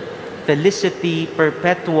 Peter, Felicity,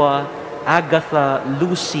 Perpetua, Agatha,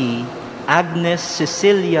 Lucy, Agnes,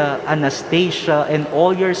 Cecilia, Anastasia, and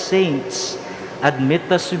all your saints.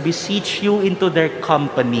 Admit us, we beseech you, into their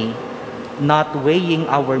company, not weighing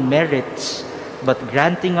our merits, but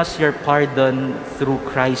granting us your pardon through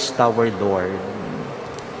Christ our Lord.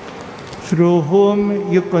 Through whom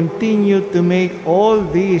you continue to make all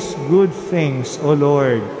these good things, O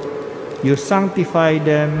Lord. You sanctify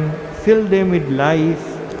them, fill them with life,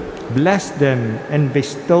 bless them, and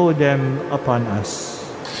bestow them upon us.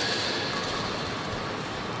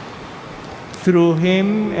 Through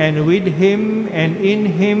him, and with him, and in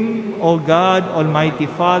him, O God, Almighty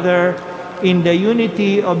Father, in the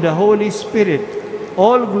unity of the Holy Spirit,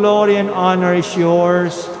 all glory and honor is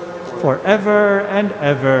yours forever and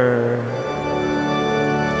ever.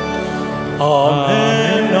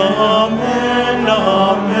 Amen, amen,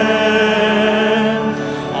 amen.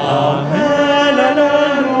 Amen,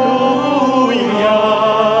 alleluia.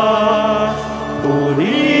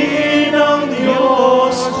 Purihin ang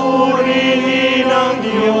Diyos, purihin ang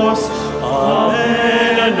Diyos.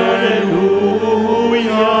 Amen, alleluia.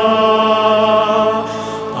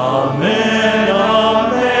 Amen,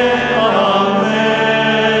 amen, amen.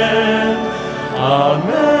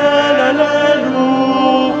 Amen, alleluia.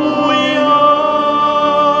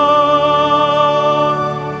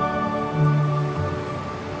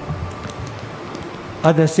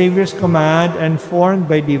 At the Savior's command and formed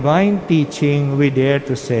by divine teaching, we dare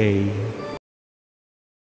to say,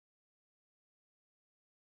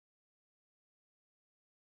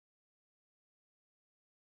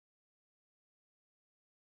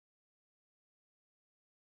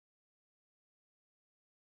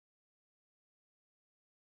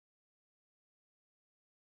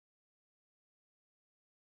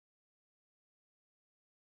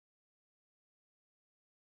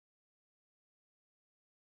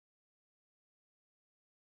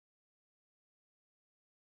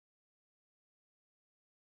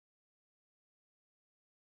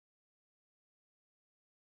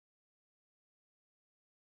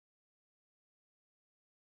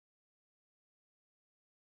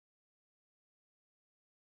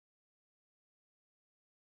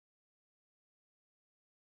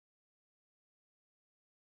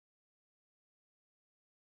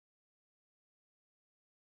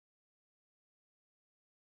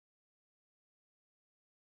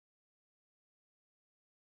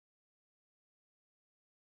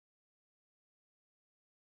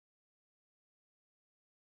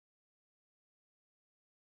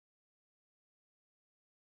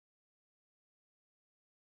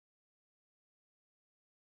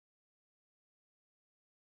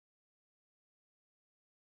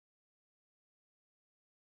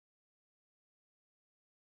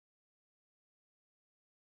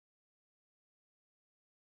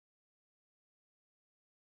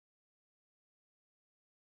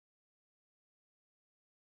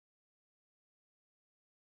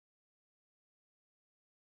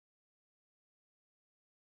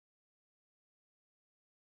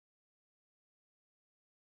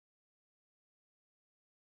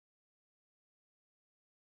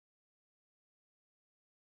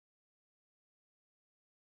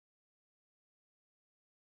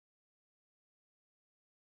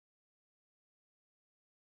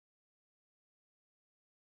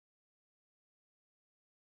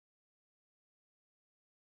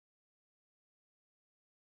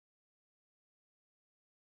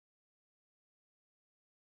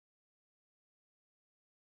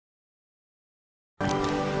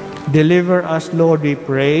 deliver us, Lord, we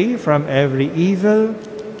pray, from every evil.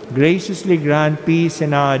 graciously grant peace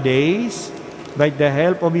in our days. By the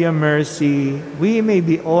help of your mercy, we may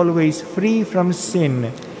be always free from sin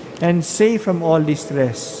and safe from all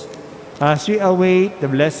distress, as we await the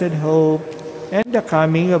blessed hope and the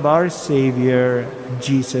coming of our Savior,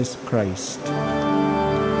 Jesus Christ.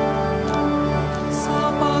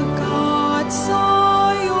 Sapagkat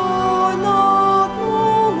sa'yo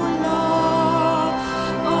nagmumula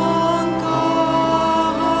ang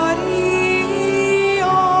kaharian,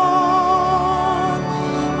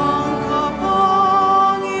 ang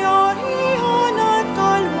kapangyarihan at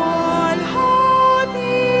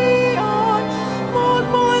kalwalhatian,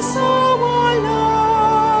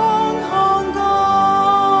 magpasawalang hanggan.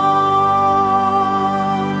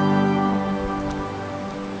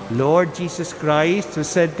 Lord Jesus Christ, who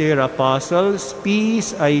said to your apostles,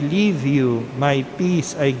 "Peace I leave you, my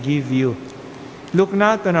peace I give you," look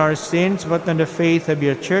not on our sins, but on the faith of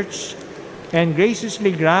your church, and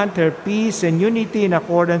graciously grant her peace and unity in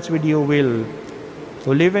accordance with your will,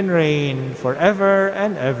 who live and reign forever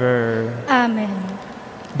and ever. Amen.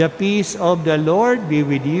 The peace of the Lord be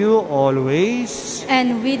with you always.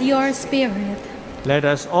 And with your spirit. Let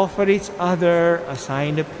us offer each other a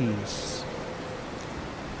sign of peace.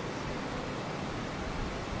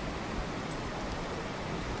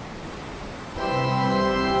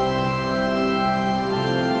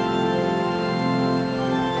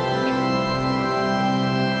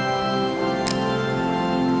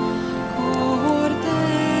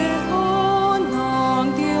 Kordero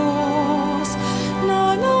ng Diyos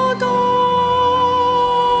na nag-aalis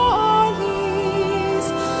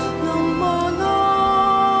ng mga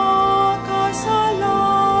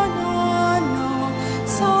kasalanan ng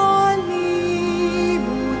sanlibutan,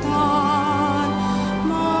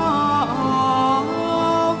 maawa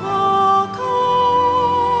ka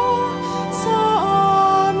sa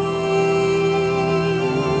amin.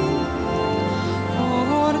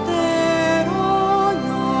 Kordero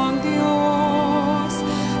ng Diyos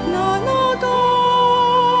na nag-aalis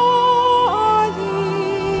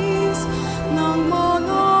ng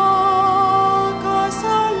mga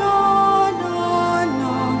kasalanan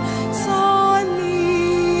ng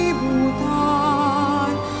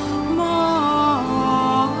sanlibutan,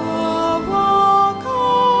 maawa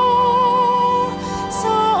ka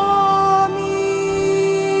sa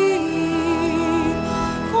amin.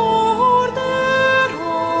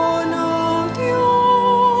 Kordero ng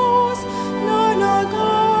Diyos na nag-aalis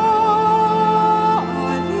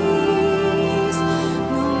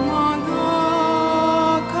ng mga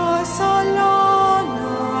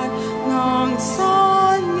kasalanan ng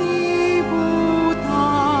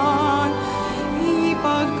sanlibutan,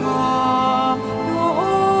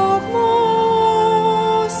 ipagkaloob mo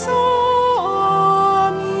sa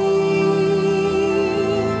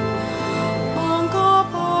amin ang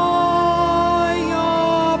kapayapaan.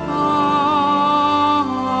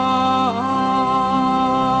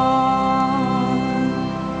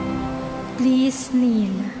 Please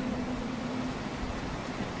kneel.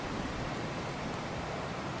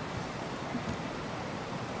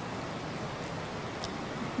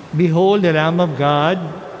 Behold the Lamb of God.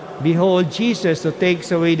 Behold Jesus who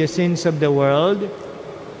takes away the sins of the world.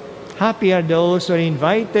 Happy are those who are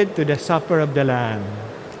invited to the supper of the Lamb.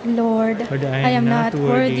 Lord, Lord, I am not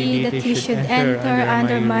worthy that you should enter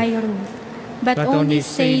under my roof, but only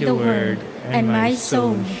say the word, and my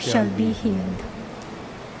soul shall be healed.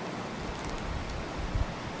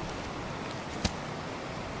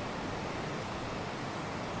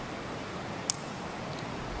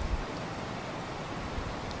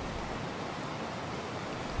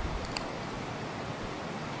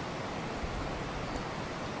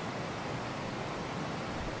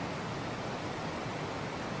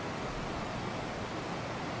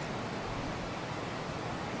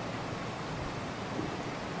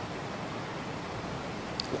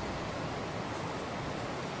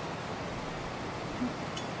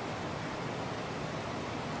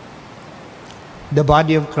 The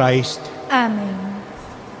body of Christ. Amen.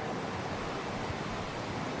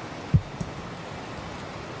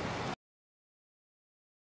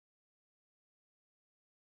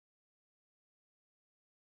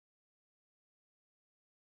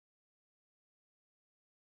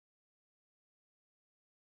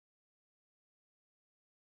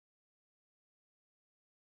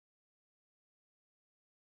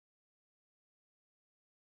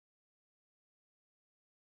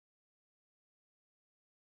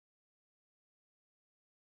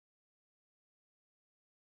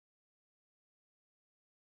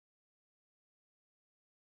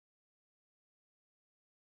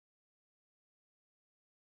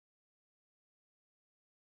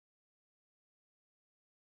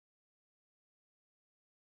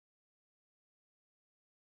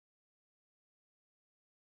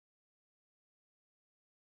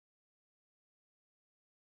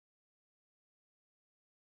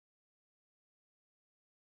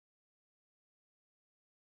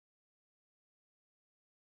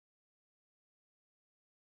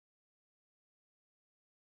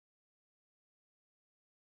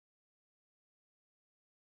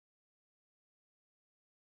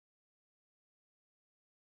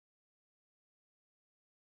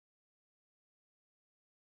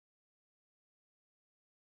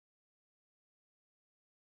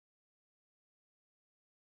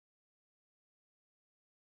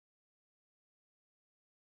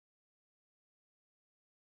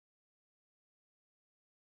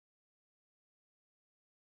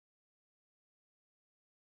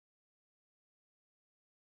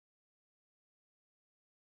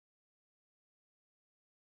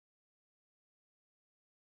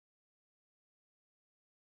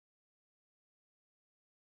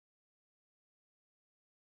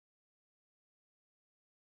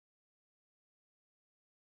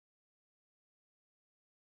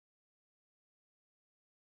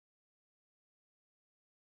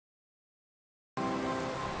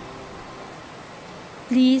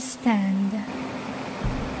 Please stand.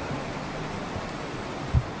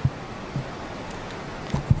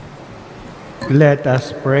 Let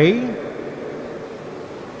us pray.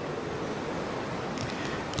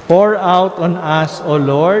 Pour out on us, O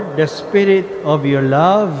Lord, the spirit of your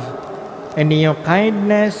love, and in your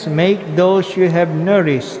kindness make those you have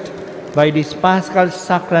nourished by this Paschal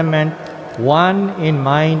sacrament one in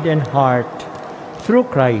mind and heart, through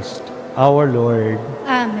Christ our Lord.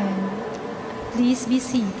 Amen. Please be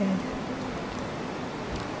seated.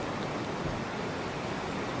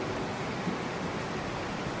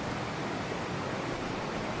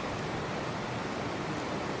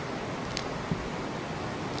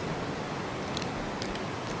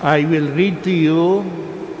 I will read to you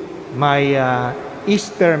my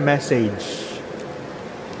Easter message.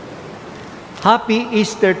 Happy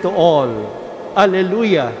Easter to all.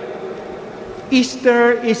 Alleluia.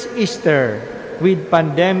 Easter is Easter, with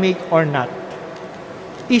pandemic or not.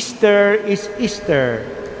 Easter is Easter,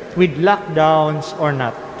 with lockdowns or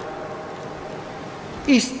not.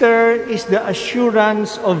 Easter is the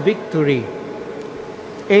assurance of victory.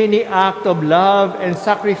 Any act of love and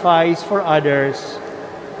sacrifice for others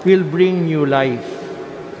will bring new life.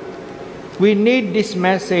 We need this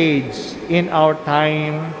message in our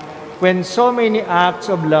time when so many acts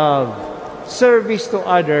of love, service to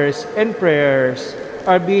others, and prayers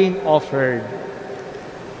are being offered.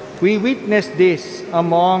 We witness this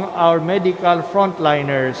among our medical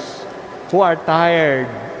frontliners who are tired,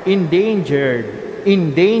 in danger,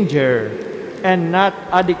 and not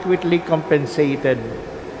adequately compensated.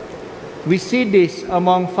 We see this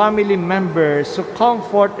among family members who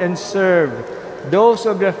comfort and serve those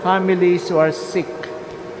of their families who are sick.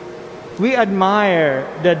 We admire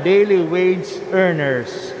the daily wage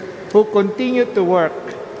earners who continue to work,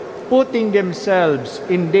 putting themselves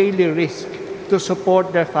in daily risk to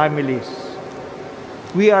support their families.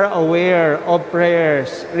 We are aware of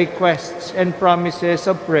prayers, requests, and promises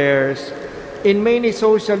of prayers in many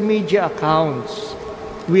social media accounts.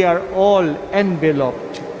 We are all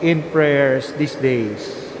enveloped in prayers these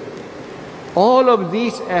days. All of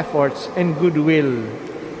these efforts and goodwill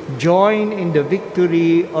join in the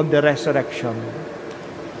victory of the resurrection.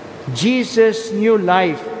 Jesus' new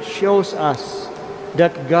life shows us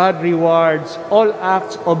that God rewards all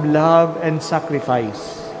acts of love and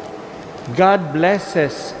sacrifice. God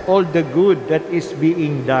blesses all the good that is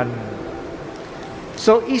being done.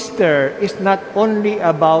 So Easter is not only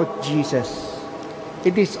about Jesus,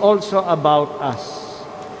 it is also about us.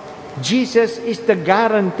 Jesus is the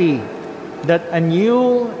guarantee that a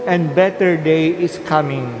new and better day is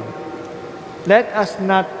coming. Let us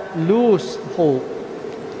not lose hope.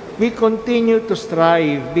 We continue to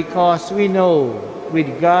strive because we know,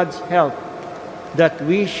 with God's help, that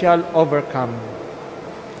we shall overcome.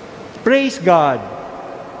 Praise God,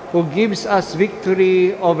 who gives us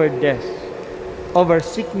victory over death, over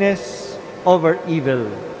sickness, over evil.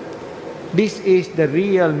 This is the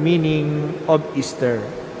real meaning of Easter.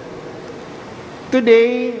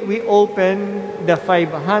 Today, we open the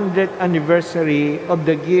 500th anniversary of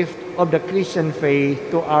the gift of the Christian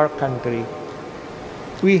faith to our country.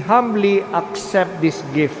 We humbly accept this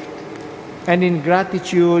gift, and in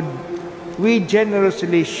gratitude, we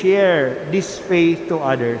generously share this faith to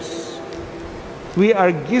others. We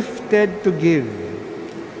are gifted to give.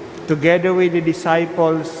 Together with the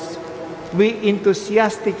disciples, we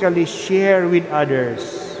enthusiastically share with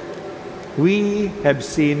others. We have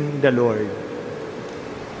seen the Lord.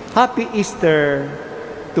 Happy Easter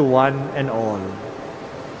to one and all.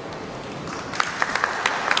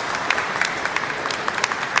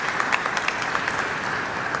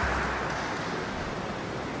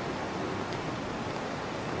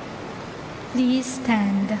 Please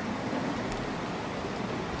stand.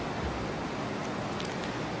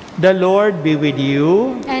 The Lord be with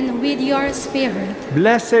you. And with your spirit,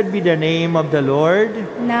 Blessed be the name of the Lord.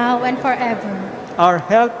 now and forever, Our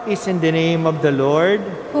help is in the name of the Lord.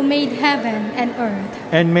 who made heaven and earth.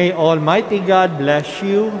 And may Almighty God bless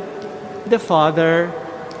you, the Father,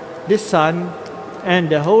 the Son, and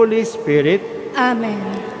the Holy Spirit. Amen.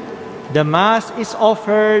 The Mass is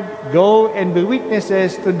offered. Go and be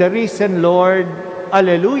witnesses to the risen Lord.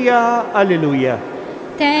 Alleluia, alleluia.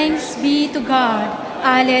 Thanks be to God.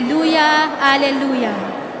 Alleluia, alleluia.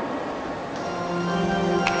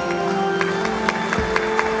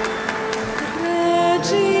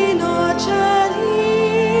 Regina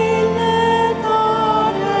Celi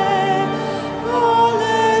letare,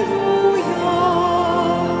 alleluia.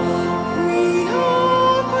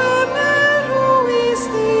 Quiaque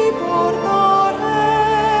meruisti portare,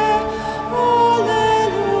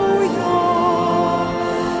 alleluia.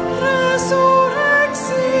 Resurrexit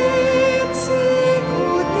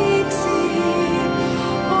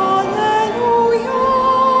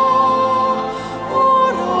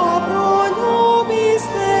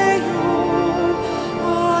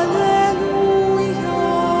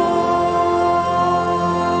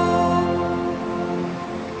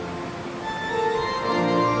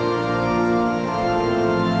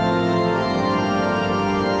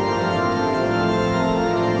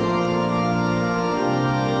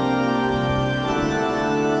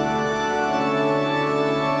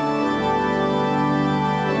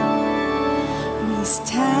We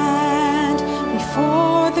stand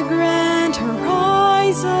before the grand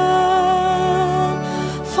horizon,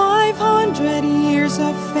 500 years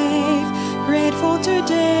of faith, grateful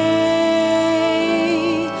today.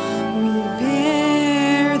 We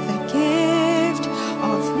bear the gift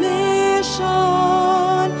of mission,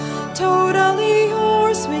 totally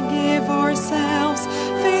yours, we give ourselves,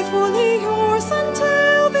 faithfully yours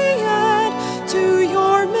until the end. To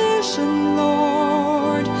your mission,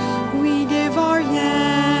 Lord, we give our yes.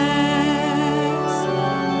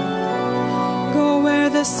 Go where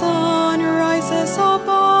the sun rises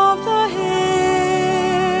above the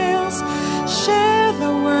hills, share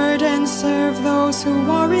the word and serve those who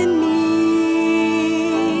are in need.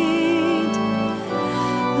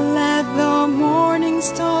 Let the morning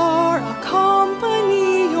star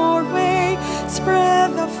accompany your way,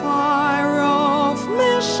 spread the fire of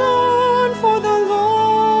mission for the Lord.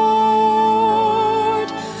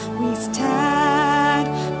 We stand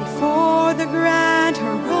before the grand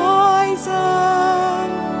horizon,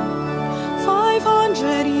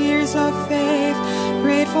 500 years of faith,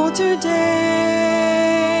 grateful today.